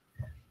right.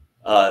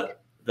 The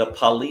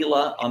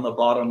Palila on the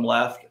bottom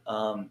left,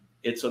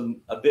 it's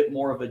a bit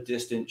more of a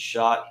distant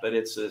shot, but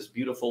it's this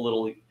beautiful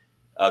little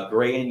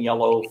gray and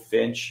yellow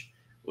finch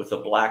with a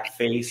black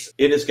face.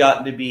 It has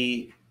gotten to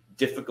be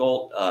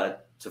difficult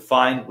to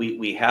find.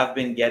 We have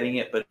been getting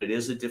it, but it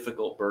is a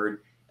difficult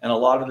bird. And a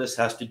lot of this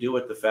has to do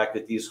with the fact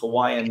that these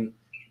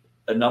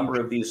a number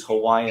of these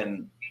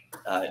Hawaiian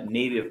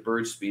native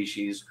bird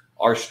species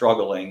are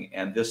struggling.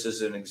 And this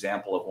is an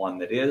example of one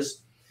that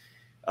is.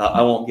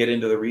 I won't get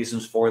into the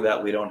reasons for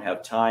that. We don't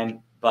have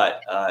time,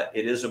 but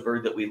it is a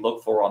bird that we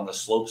look for on the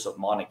slopes of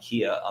Mauna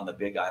Kea on the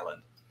Big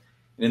Island.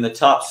 And in the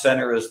top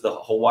center is the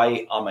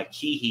Hawaii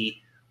amakihi,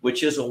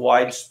 which is a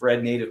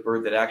widespread native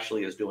bird that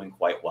actually is doing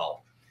quite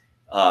well.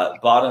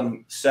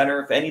 Bottom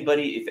center, if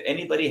anybody,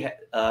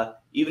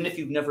 even if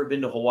you've never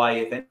been to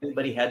Hawaii, if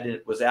anybody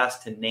was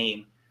asked to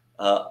name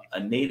a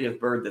native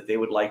bird that they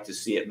would like to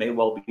see, it may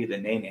well be the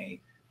nene,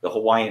 the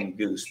Hawaiian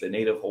goose, the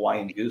native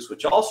Hawaiian goose,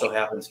 which also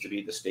happens to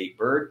be the state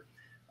bird.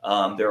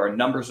 There are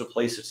numbers of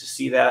places to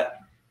see that.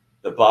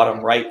 The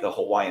bottom right, the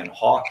Hawaiian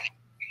hawk,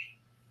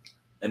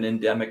 an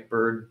endemic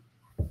bird.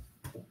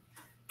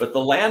 But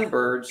the land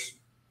birds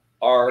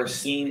are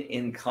seen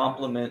in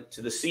complement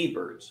to the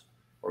seabirds,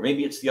 or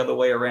maybe it's the other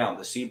way around.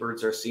 The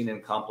seabirds are seen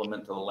in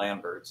complement to the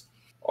land birds.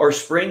 Our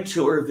spring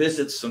tour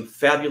visits some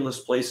fabulous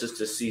places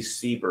to see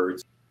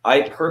seabirds.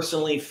 I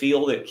personally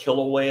feel that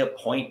Kilauea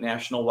Point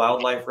National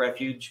Wildlife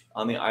Refuge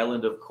on the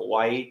island of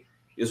Kauai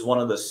is one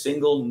of the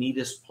single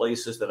neatest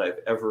places that I've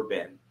ever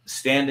been.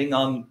 Standing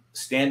on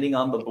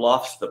the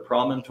bluffs, the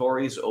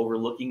promontories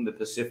overlooking the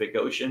Pacific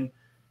Ocean,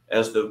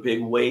 as the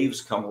big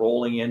waves come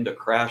rolling in to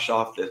crash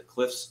off the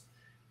cliffs.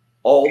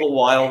 All the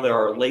while, there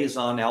are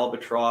Laysan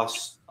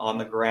albatross on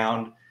the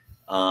ground.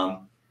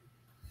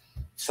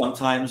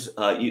 Sometimes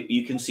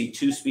you can see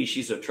two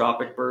species of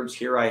tropic birds.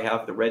 Here I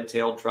have the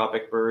red-tailed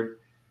tropic bird,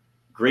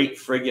 great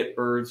frigate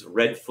birds,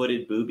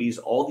 red-footed boobies.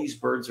 All these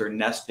birds are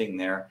nesting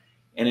there,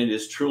 and it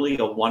is truly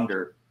a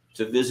wonder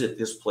to visit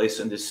this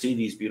place and to see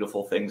these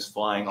beautiful things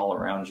flying all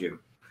around you.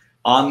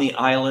 On the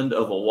island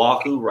of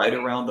Oahu, right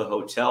around the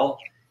hotel,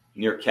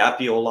 near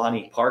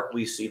Kapiolani Park,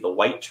 we see the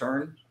white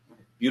tern,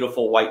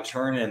 beautiful white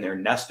tern, and they're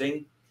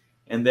nesting.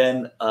 And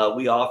then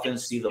we often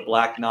see the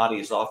black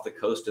noddies off the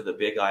coast of the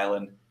Big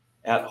Island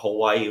at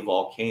Hawaii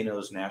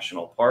Volcanoes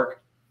National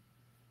Park.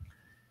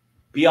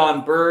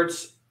 Beyond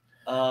birds,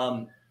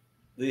 the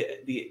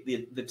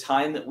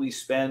time that we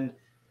spend,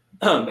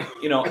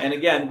 and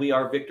again, we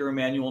are Victor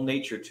Emanuel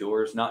nature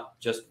tours, not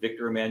just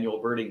Victor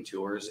Emanuel birding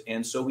tours.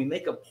 And so we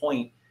make a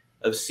point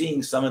of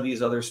seeing some of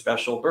these other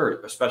special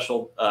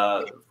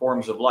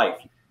forms of life,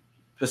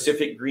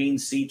 Pacific green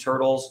sea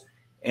turtles.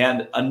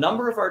 And a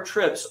number of our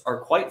trips are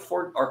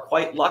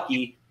quite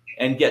lucky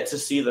and get to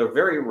see the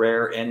very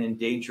rare and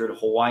endangered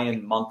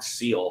Hawaiian monk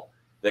seal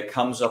that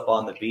comes up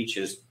on the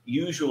beaches,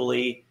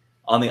 usually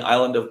on the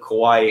island of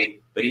Kauai,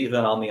 but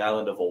even on the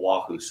island of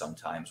Oahu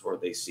sometimes, where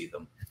they see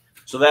them.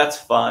 So that's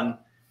fun.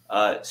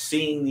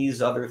 Seeing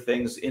these other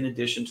things in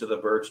addition to the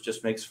birds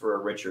just makes for a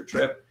richer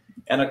trip.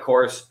 And of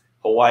course,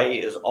 Hawaii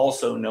is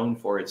also known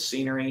for its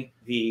scenery,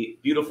 the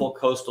beautiful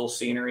coastal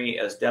scenery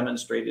as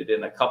demonstrated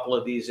in a couple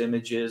of these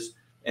images.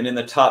 And in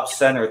the top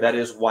center, that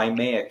is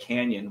Waimea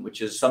Canyon,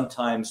 which is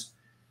sometimes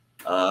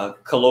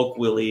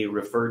colloquially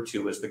referred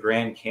to as the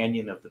Grand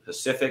Canyon of the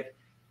Pacific.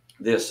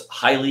 This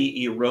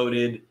highly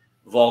eroded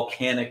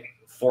volcanic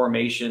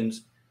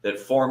formations that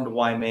formed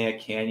Waimea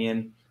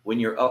Canyon. When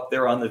you're up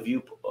there on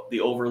the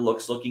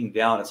overlooks looking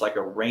down, it's like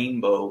a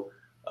rainbow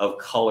of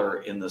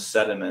color in the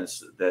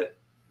sediments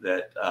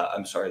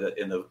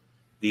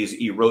these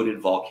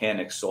eroded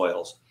volcanic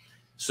soils.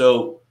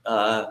 So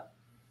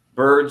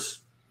birds,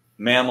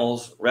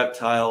 mammals,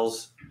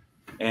 reptiles,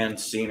 and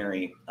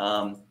scenery.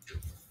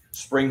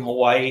 Spring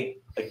Hawaii,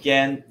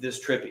 again, this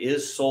trip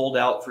is sold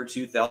out for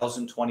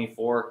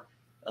 2024.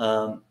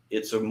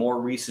 It's a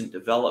more recent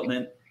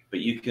development, but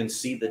you can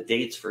see the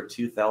dates for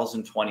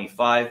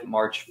 2025,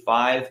 March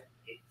 5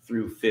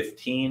 through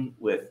 15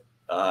 with,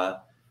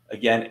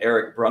 again,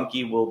 Eric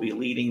Brunke will be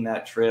leading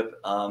that trip.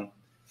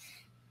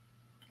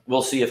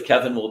 We'll see if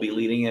Kevin will be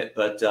leading it,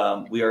 but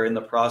we are in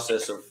the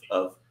process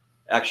of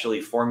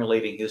actually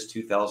formulating his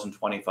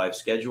 2025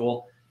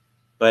 schedule.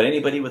 But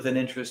anybody with an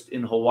interest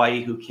in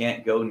Hawaii who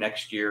can't go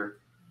next year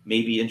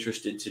may be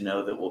interested to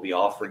know that we'll be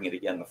offering it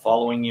again the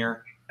following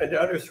year. And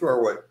to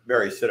underscore what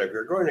Barry said, if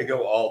you're going to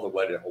go all the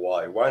way to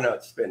Hawaii, why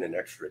not spend an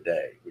extra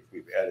day, which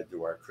we've added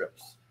to our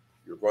trips?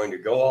 You're going to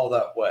go all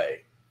that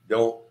way.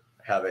 Don't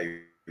have a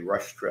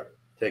rush trip.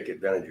 Take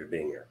advantage of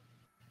being here.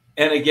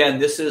 And again,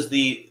 this is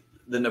the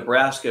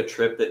Nebraska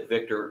trip that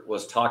Victor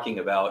was talking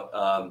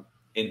about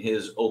in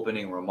his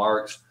opening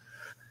remarks.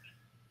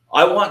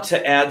 I want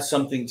to add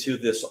something to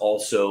this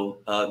also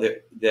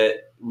that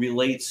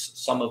relates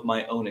some of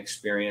my own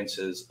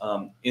experiences.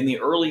 In the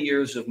early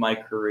years of my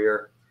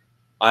career,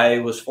 I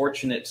was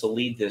fortunate to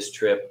lead this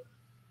trip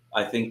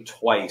I think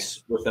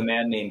twice, with a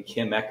man named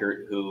Kim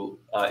Eckert, who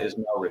is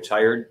now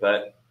retired,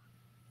 but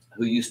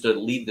who used to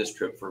lead this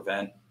trip for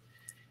Vent.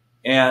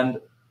 And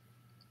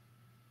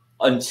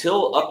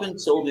up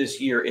until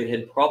this year, it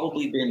had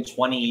probably been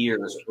 20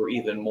 years or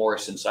even more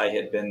since I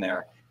had been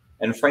there.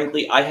 And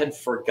frankly, I had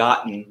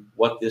forgotten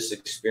what this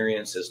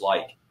experience is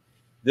like.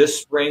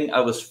 This spring,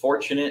 I was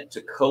fortunate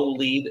to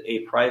co-lead a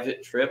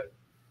private trip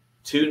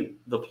to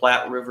the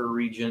Platte River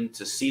region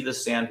to see the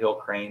sandhill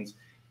cranes,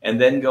 and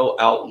then go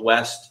out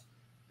west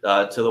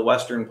to the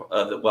western,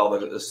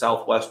 the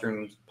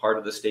southwestern part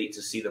of the state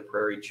to see the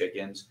prairie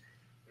chickens.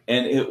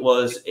 And it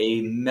was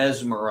a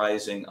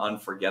mesmerizing,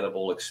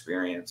 unforgettable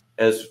experience.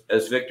 As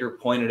Victor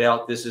pointed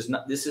out, this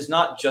is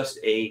not just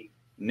a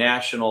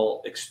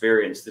national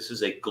experience. This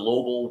is a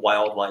global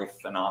wildlife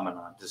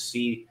phenomenon to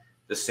see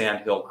the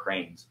sandhill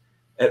cranes.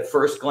 At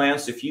first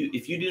glance, if you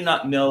do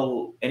not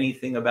know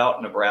anything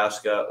about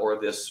Nebraska or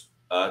this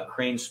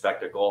crane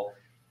spectacle,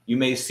 you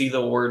may see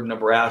the word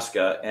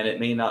Nebraska and it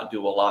may not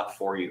do a lot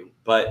for you.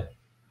 But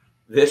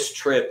this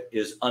trip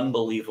is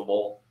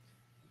unbelievable.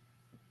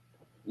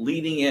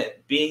 Leading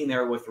it, being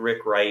there with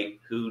Rick Wright,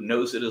 who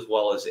knows it as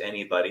well as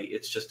anybody,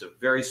 it's just a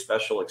very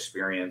special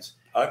experience.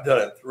 I've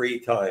done it 3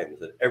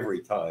 times, and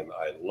every time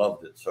I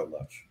loved it so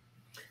much.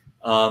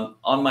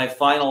 On my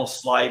final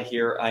slide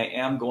here, I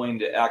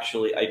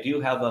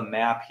do have a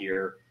map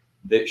here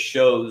that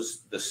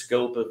shows the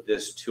scope of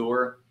this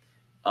tour.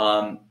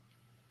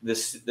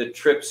 The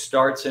trip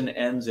starts and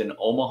ends in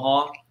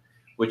Omaha,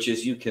 which,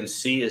 as you can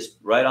see, is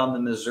right on the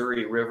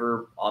Missouri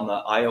River on the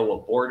Iowa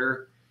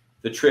border.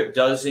 The trip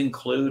does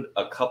include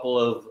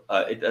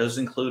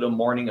a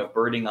morning of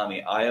birding on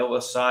the Iowa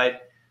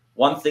side.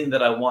 One thing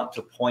that I want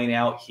to point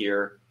out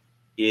here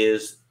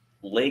is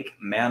Lake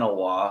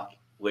Manawa,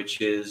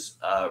 which is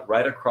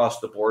right across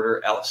the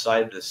border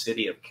outside the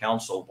city of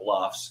Council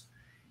Bluffs.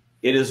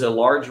 It is a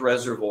large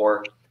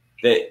reservoir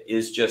that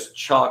is just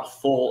chock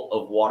full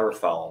of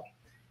waterfowl.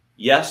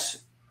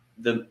 Yes,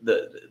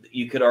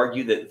 you could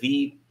argue that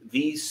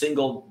the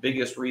single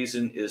biggest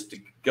reason is to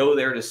go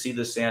there to see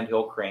the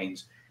sandhill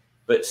cranes.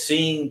 But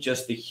seeing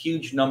just the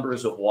huge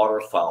numbers of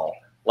waterfowl,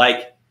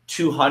 like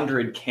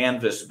 200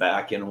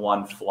 canvasback in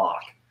one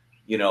flock,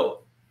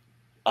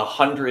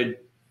 100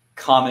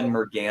 common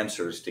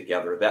mergansers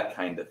together, that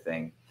kind of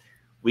thing.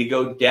 We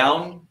go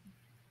down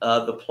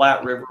the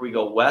Platte River. We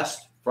go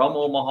west from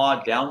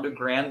Omaha down to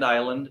Grand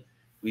Island.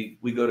 We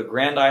go to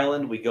Grand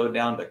Island. We go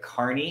down to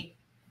Kearney.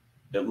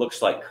 It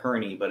looks like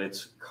Kearney, but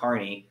it's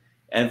Kearney.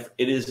 And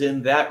it is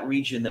in that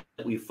region that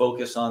we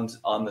focus on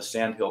the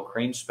sandhill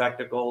crane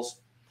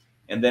spectacles.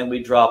 And then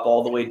we drop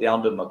all the way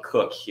down to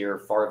McCook here,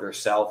 farther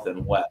south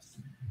and west,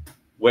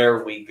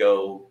 where we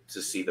go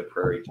to see the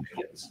prairie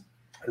chickens.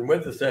 And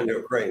with the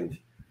sandhill cranes,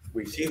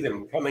 we see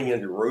them coming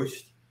into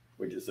roost,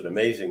 which is an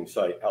amazing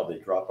sight, how they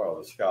drop out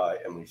of the sky,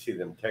 and we see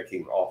them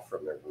taking off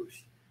from their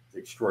roost. It's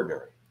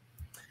extraordinary.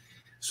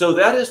 So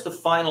that is the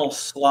final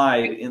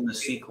slide in the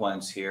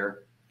sequence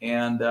here.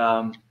 And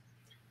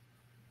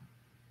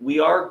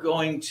we're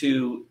going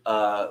to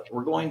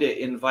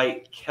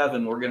invite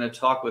Kevin. We're going to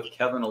talk with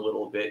Kevin a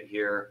little bit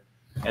here.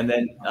 And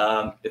then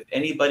if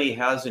anybody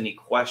has any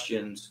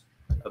questions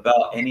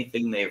about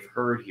anything they've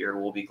heard here,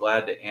 we'll be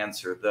glad to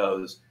answer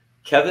those.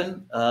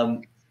 Kevin,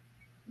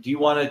 do you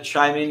want to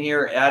chime in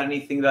here, add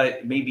anything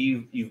that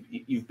maybe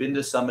you've been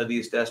to some of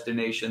these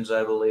destinations,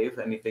 I believe,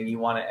 anything you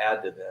want to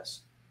add to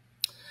this?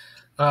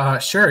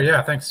 Sure.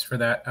 Yeah. Thanks for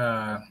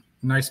that.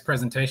 Nice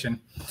presentation.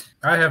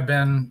 I have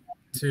been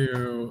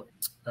to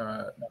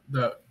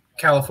the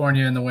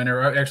California in the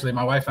winter. Actually,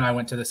 my wife and I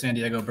went to the San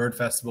Diego Bird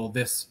Festival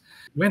this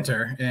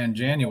winter in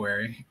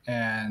January.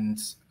 And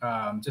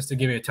just to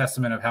give you a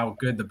testament of how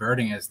good the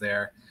birding is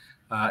there,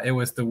 it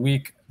was the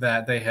week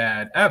that they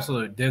had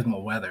absolute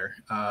dismal weather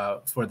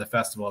for the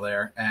festival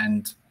there.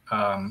 And,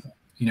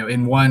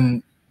 in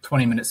one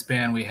 20-minute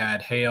span, we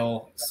had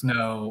hail,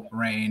 snow,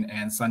 rain,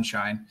 and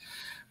sunshine.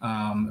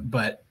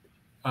 But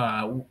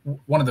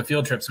one of the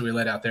field trips that we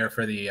led out there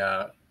for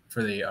the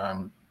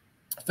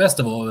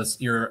festival was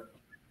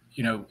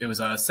it was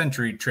a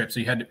century trip.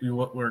 So we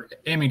were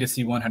aiming to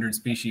see 100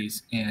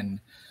 species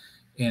in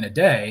a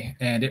day,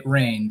 and it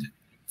rained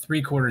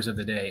 3/4 of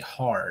the day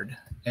hard,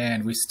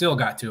 and we still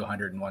got to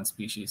 101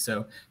 species.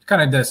 So it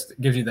kind of just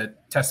gives you the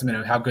testament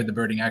of how good the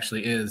birding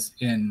actually is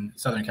in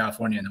Southern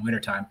California in the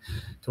wintertime,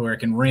 to where it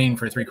can rain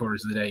for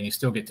 3/4 of the day and you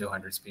still get to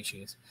 100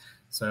 species.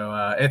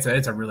 So it's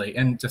a really,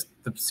 and just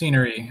the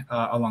scenery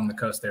along the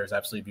coast there is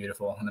absolutely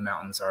beautiful, and the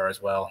mountains are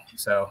as well.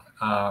 So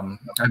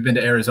I've been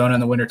to Arizona in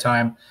the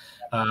wintertime.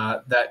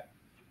 That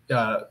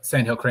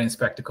sandhill crane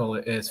spectacle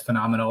is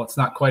phenomenal. It's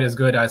not quite as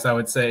good as I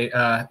would say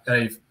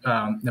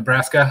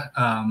Nebraska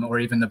or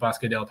even the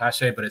Bosque del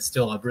Apache, but it's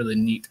still a really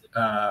neat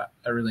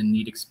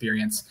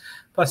experience.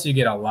 Plus, you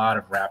get a lot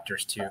of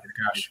raptors too.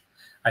 Gosh,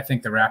 I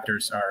think the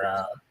raptors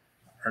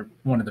are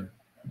one of the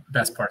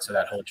best parts of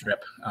that whole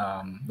trip.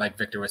 Like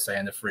Victor was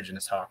saying, the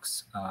ferruginous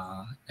hawks,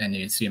 and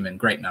you see them in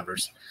great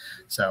numbers.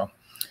 So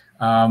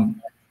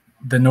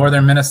the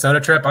northern Minnesota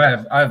trip,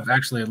 I've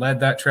actually led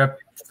that trip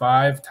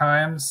 5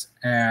 times,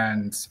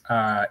 and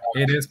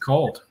it is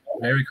cold,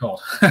 very cold.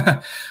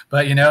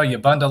 But you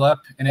bundle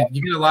up, and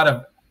you get a lot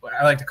of,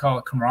 I like to call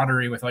it,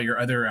 camaraderie with all your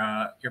other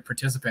your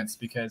participants,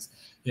 because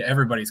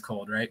everybody's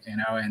cold, right?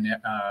 And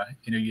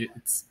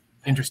it's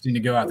interesting to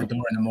go out the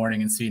door in the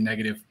morning and see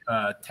negative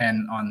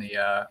 10 on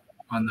the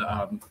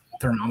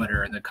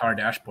thermometer in the car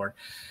dashboard,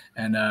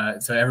 and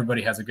so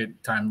everybody has a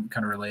good time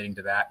kind of relating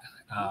to that.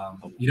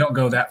 You don't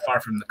go that far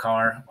from the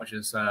car, which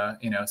is so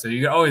you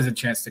get always a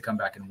chance to come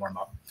back and warm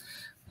up.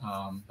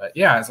 But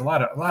yeah, it's a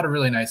lot of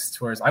really nice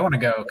tours. I want to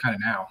go kind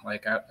of now.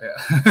 Like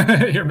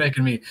you're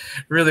making me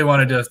really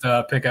want to just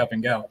pick up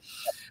and go.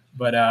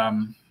 But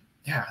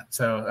yeah,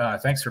 so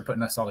thanks for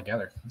putting us all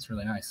together. It's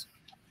really nice.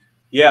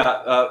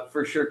 Yeah,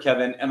 for sure,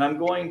 Kevin. And I'm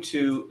going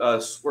to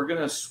we're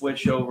going to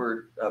switch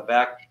over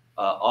back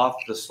off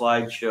the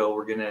slideshow.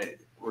 We're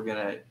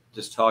gonna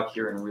just talk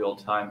here in real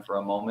time for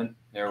a moment.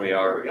 There we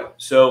are.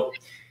 So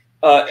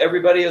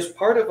everybody, as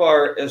part of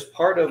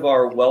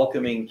our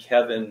welcoming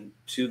Kevin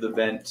to the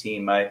Vent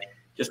team, I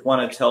just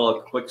want to tell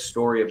a quick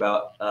story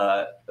about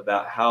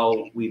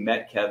how we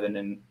met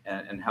Kevin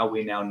and how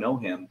we now know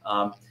him.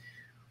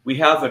 We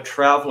have a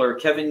traveler.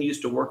 Kevin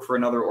used to work for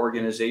another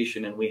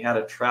organization, and we had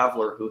a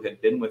traveler who had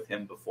been with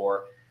him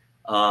before,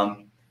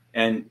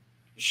 and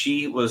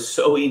she was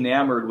so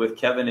enamored with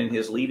Kevin and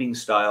his leading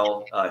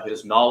style,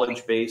 his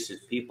knowledge base, his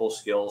people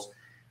skills.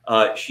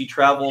 She's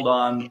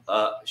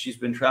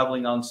been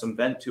traveling on some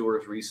Vent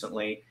tours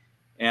recently,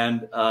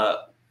 and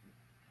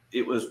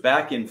it was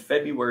back in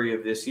February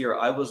of this year.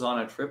 I was on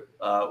a trip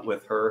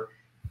with her,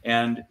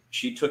 and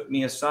she took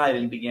me aside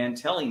and began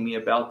telling me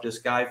about this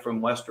guy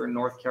from Western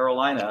North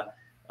Carolina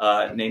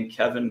named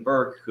Kevin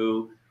Burke,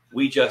 who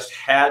we just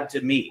had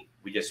to meet.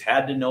 We just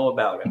had to know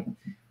about him.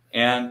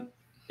 And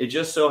it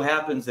just so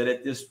happens that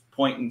at this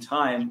point in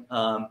time,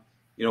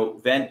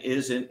 Vent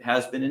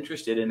has been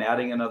interested in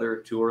adding another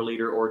tour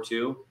leader or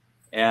two.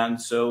 And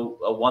so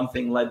one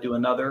thing led to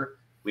another.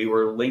 We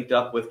were linked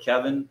up with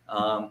Kevin,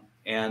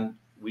 and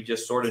we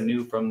just sort of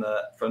knew from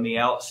the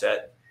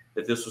outset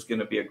that this was going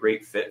to be a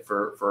great fit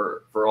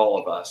for all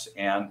of us.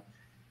 And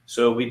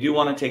so we do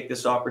want to take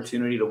this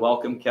opportunity to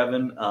welcome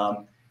Kevin.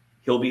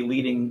 He'll be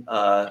leading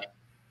a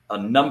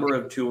number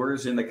of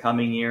tours in the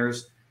coming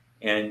years,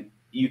 and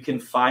you can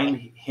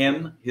find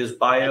him, his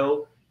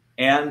bio,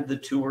 and the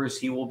tours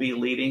he will be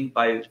leading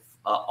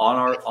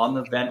on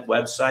the Vent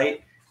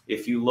website.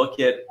 If you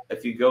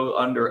go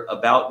under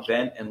About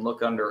Vent and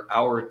look under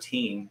Our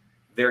Team,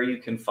 there you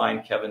can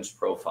find Kevin's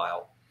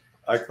profile.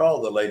 I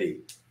called the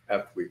lady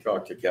after we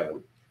talked to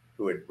Kevin,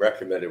 who had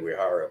recommended we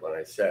hire him, and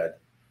I said,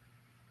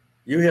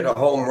 "You hit a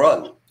home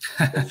run."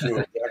 And she knew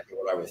exactly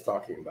what I was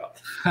talking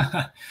about.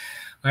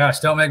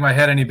 Gosh, don't make my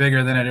head any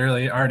bigger than it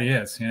already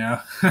is,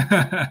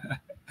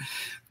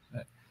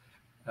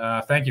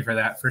 Thank you for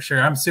that, for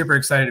sure. I'm super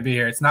excited to be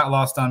here. It's not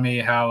lost on me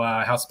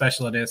how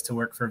special it is to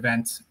work for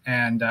Vent,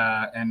 and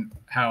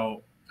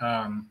how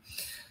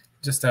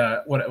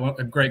what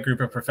a great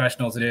group of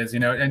professionals it is,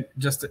 and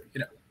just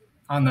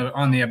on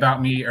the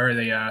About Me, or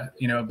the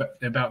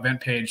About Vent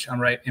page, I'm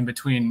right in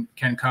between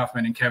Ken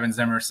Kaufman and Kevin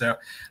Zimmer, so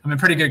I'm in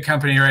pretty good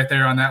company right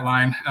there on that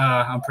line.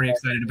 I'm pretty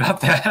excited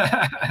about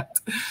that.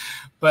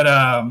 But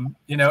and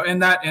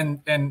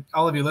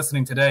all of you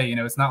listening today,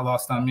 it's not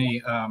lost on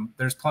me.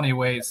 There's plenty of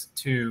ways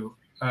to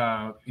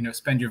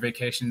spend your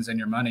vacations and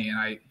your money, and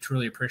I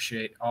truly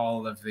appreciate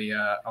all of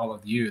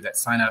you that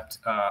sign up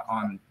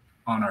on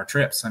our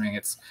trips. I mean,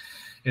 it's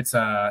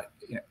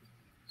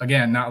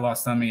again, not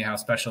lost on me how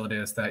special it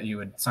is that you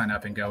would sign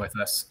up and go with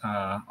us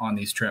on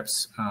these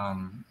trips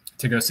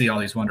to go see all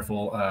these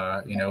wonderful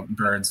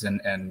birds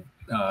and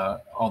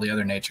all the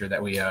other nature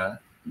that we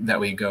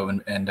go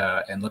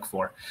and look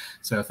for.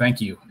 So thank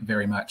you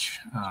very much.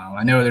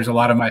 I know there's a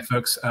lot of my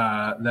folks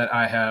that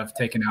I have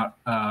taken out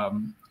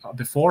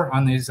before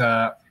on this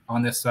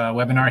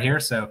webinar here.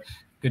 So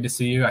good to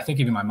see you. I think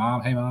even my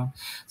mom. Hey, Mom.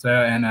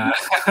 So,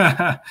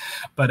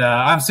 but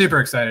I'm super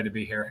excited to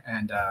be here.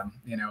 And,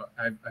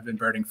 I've been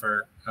birding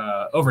for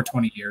over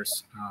 20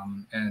 years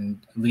and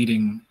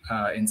leading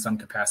in some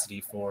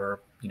capacity for,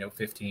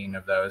 15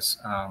 of those,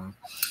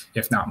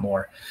 if not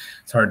more.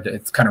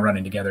 It's kind of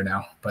running together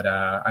now, but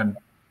I'm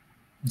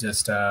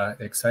just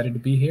excited to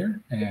be here.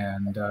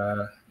 And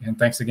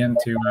thanks again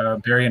to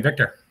Barry and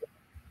Victor.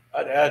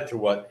 I'd add to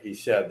what he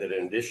said that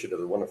in addition to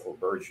the wonderful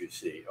birds you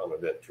see on a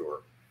Vent tour,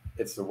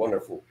 it's the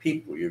wonderful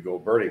people you go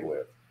birding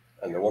with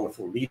and the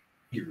wonderful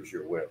leaders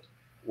you're with.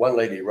 One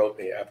lady wrote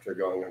me after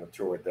going on a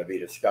tour with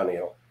David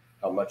Escanio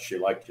how much she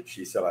liked it.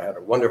 She said, "I had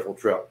a wonderful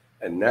trip,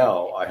 and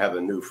now I have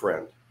a new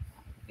friend."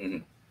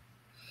 Mm-hmm.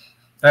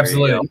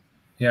 Absolutely.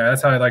 Yeah,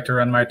 that's how I like to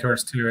run my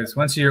tours too. Is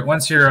once you're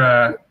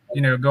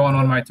going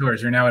on my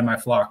tours, you're now in my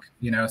flock.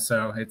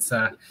 So it's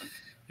a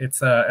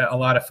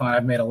lot of fun.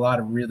 I've made a lot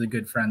of really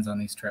good friends on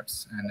these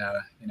trips, and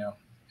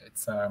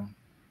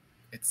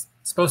it's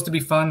supposed to be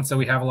fun, so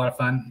we have a lot of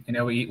fun.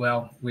 We eat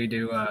well. We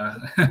do.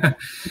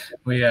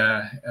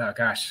 Yeah.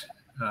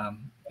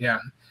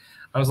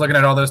 I was looking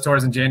at all those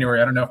tours in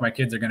January. I don't know if my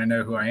kids are going to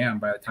know who I am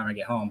by the time I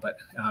get home, but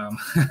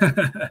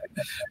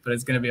but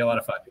it's going to be a lot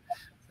of fun.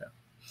 So.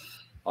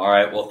 All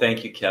right. Well,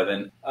 thank you,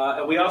 Kevin.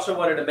 And we also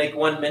wanted to make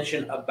one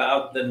mention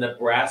about the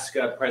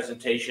Nebraska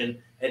presentation.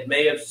 It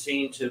may have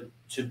seemed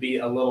to be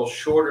a little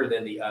shorter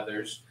than the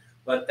others,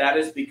 but that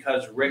is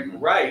because Rick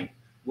Wright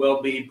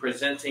will be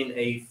presenting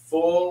a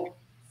full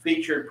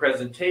featured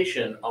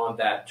presentation on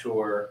that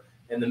tour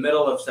in the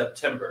middle of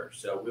September.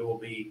 So we will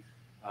be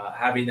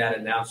having that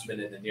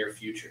announcement in the near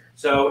future.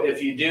 So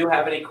if you do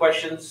have any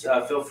questions,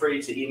 feel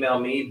free to email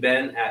me,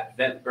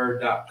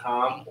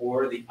 ben@ventbird.com,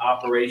 or the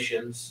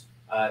operations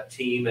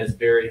team, as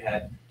Barry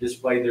had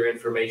displayed their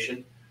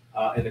information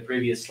in the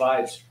previous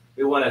slides.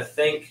 We want to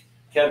thank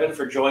Kevin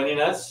for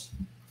joining us,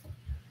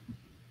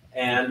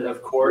 and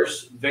of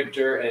course,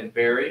 Victor and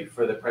Barry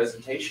for the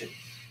presentation.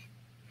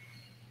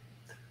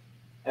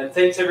 And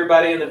thanks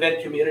everybody in the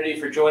Vent community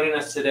for joining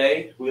us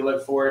today. We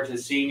look forward to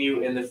seeing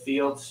you in the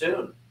field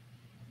soon.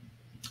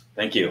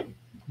 Thank you.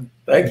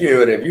 Thank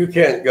you. And if you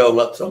can't go,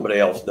 let somebody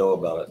else know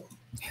about it.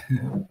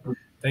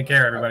 Take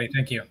care, everybody.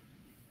 Thank you.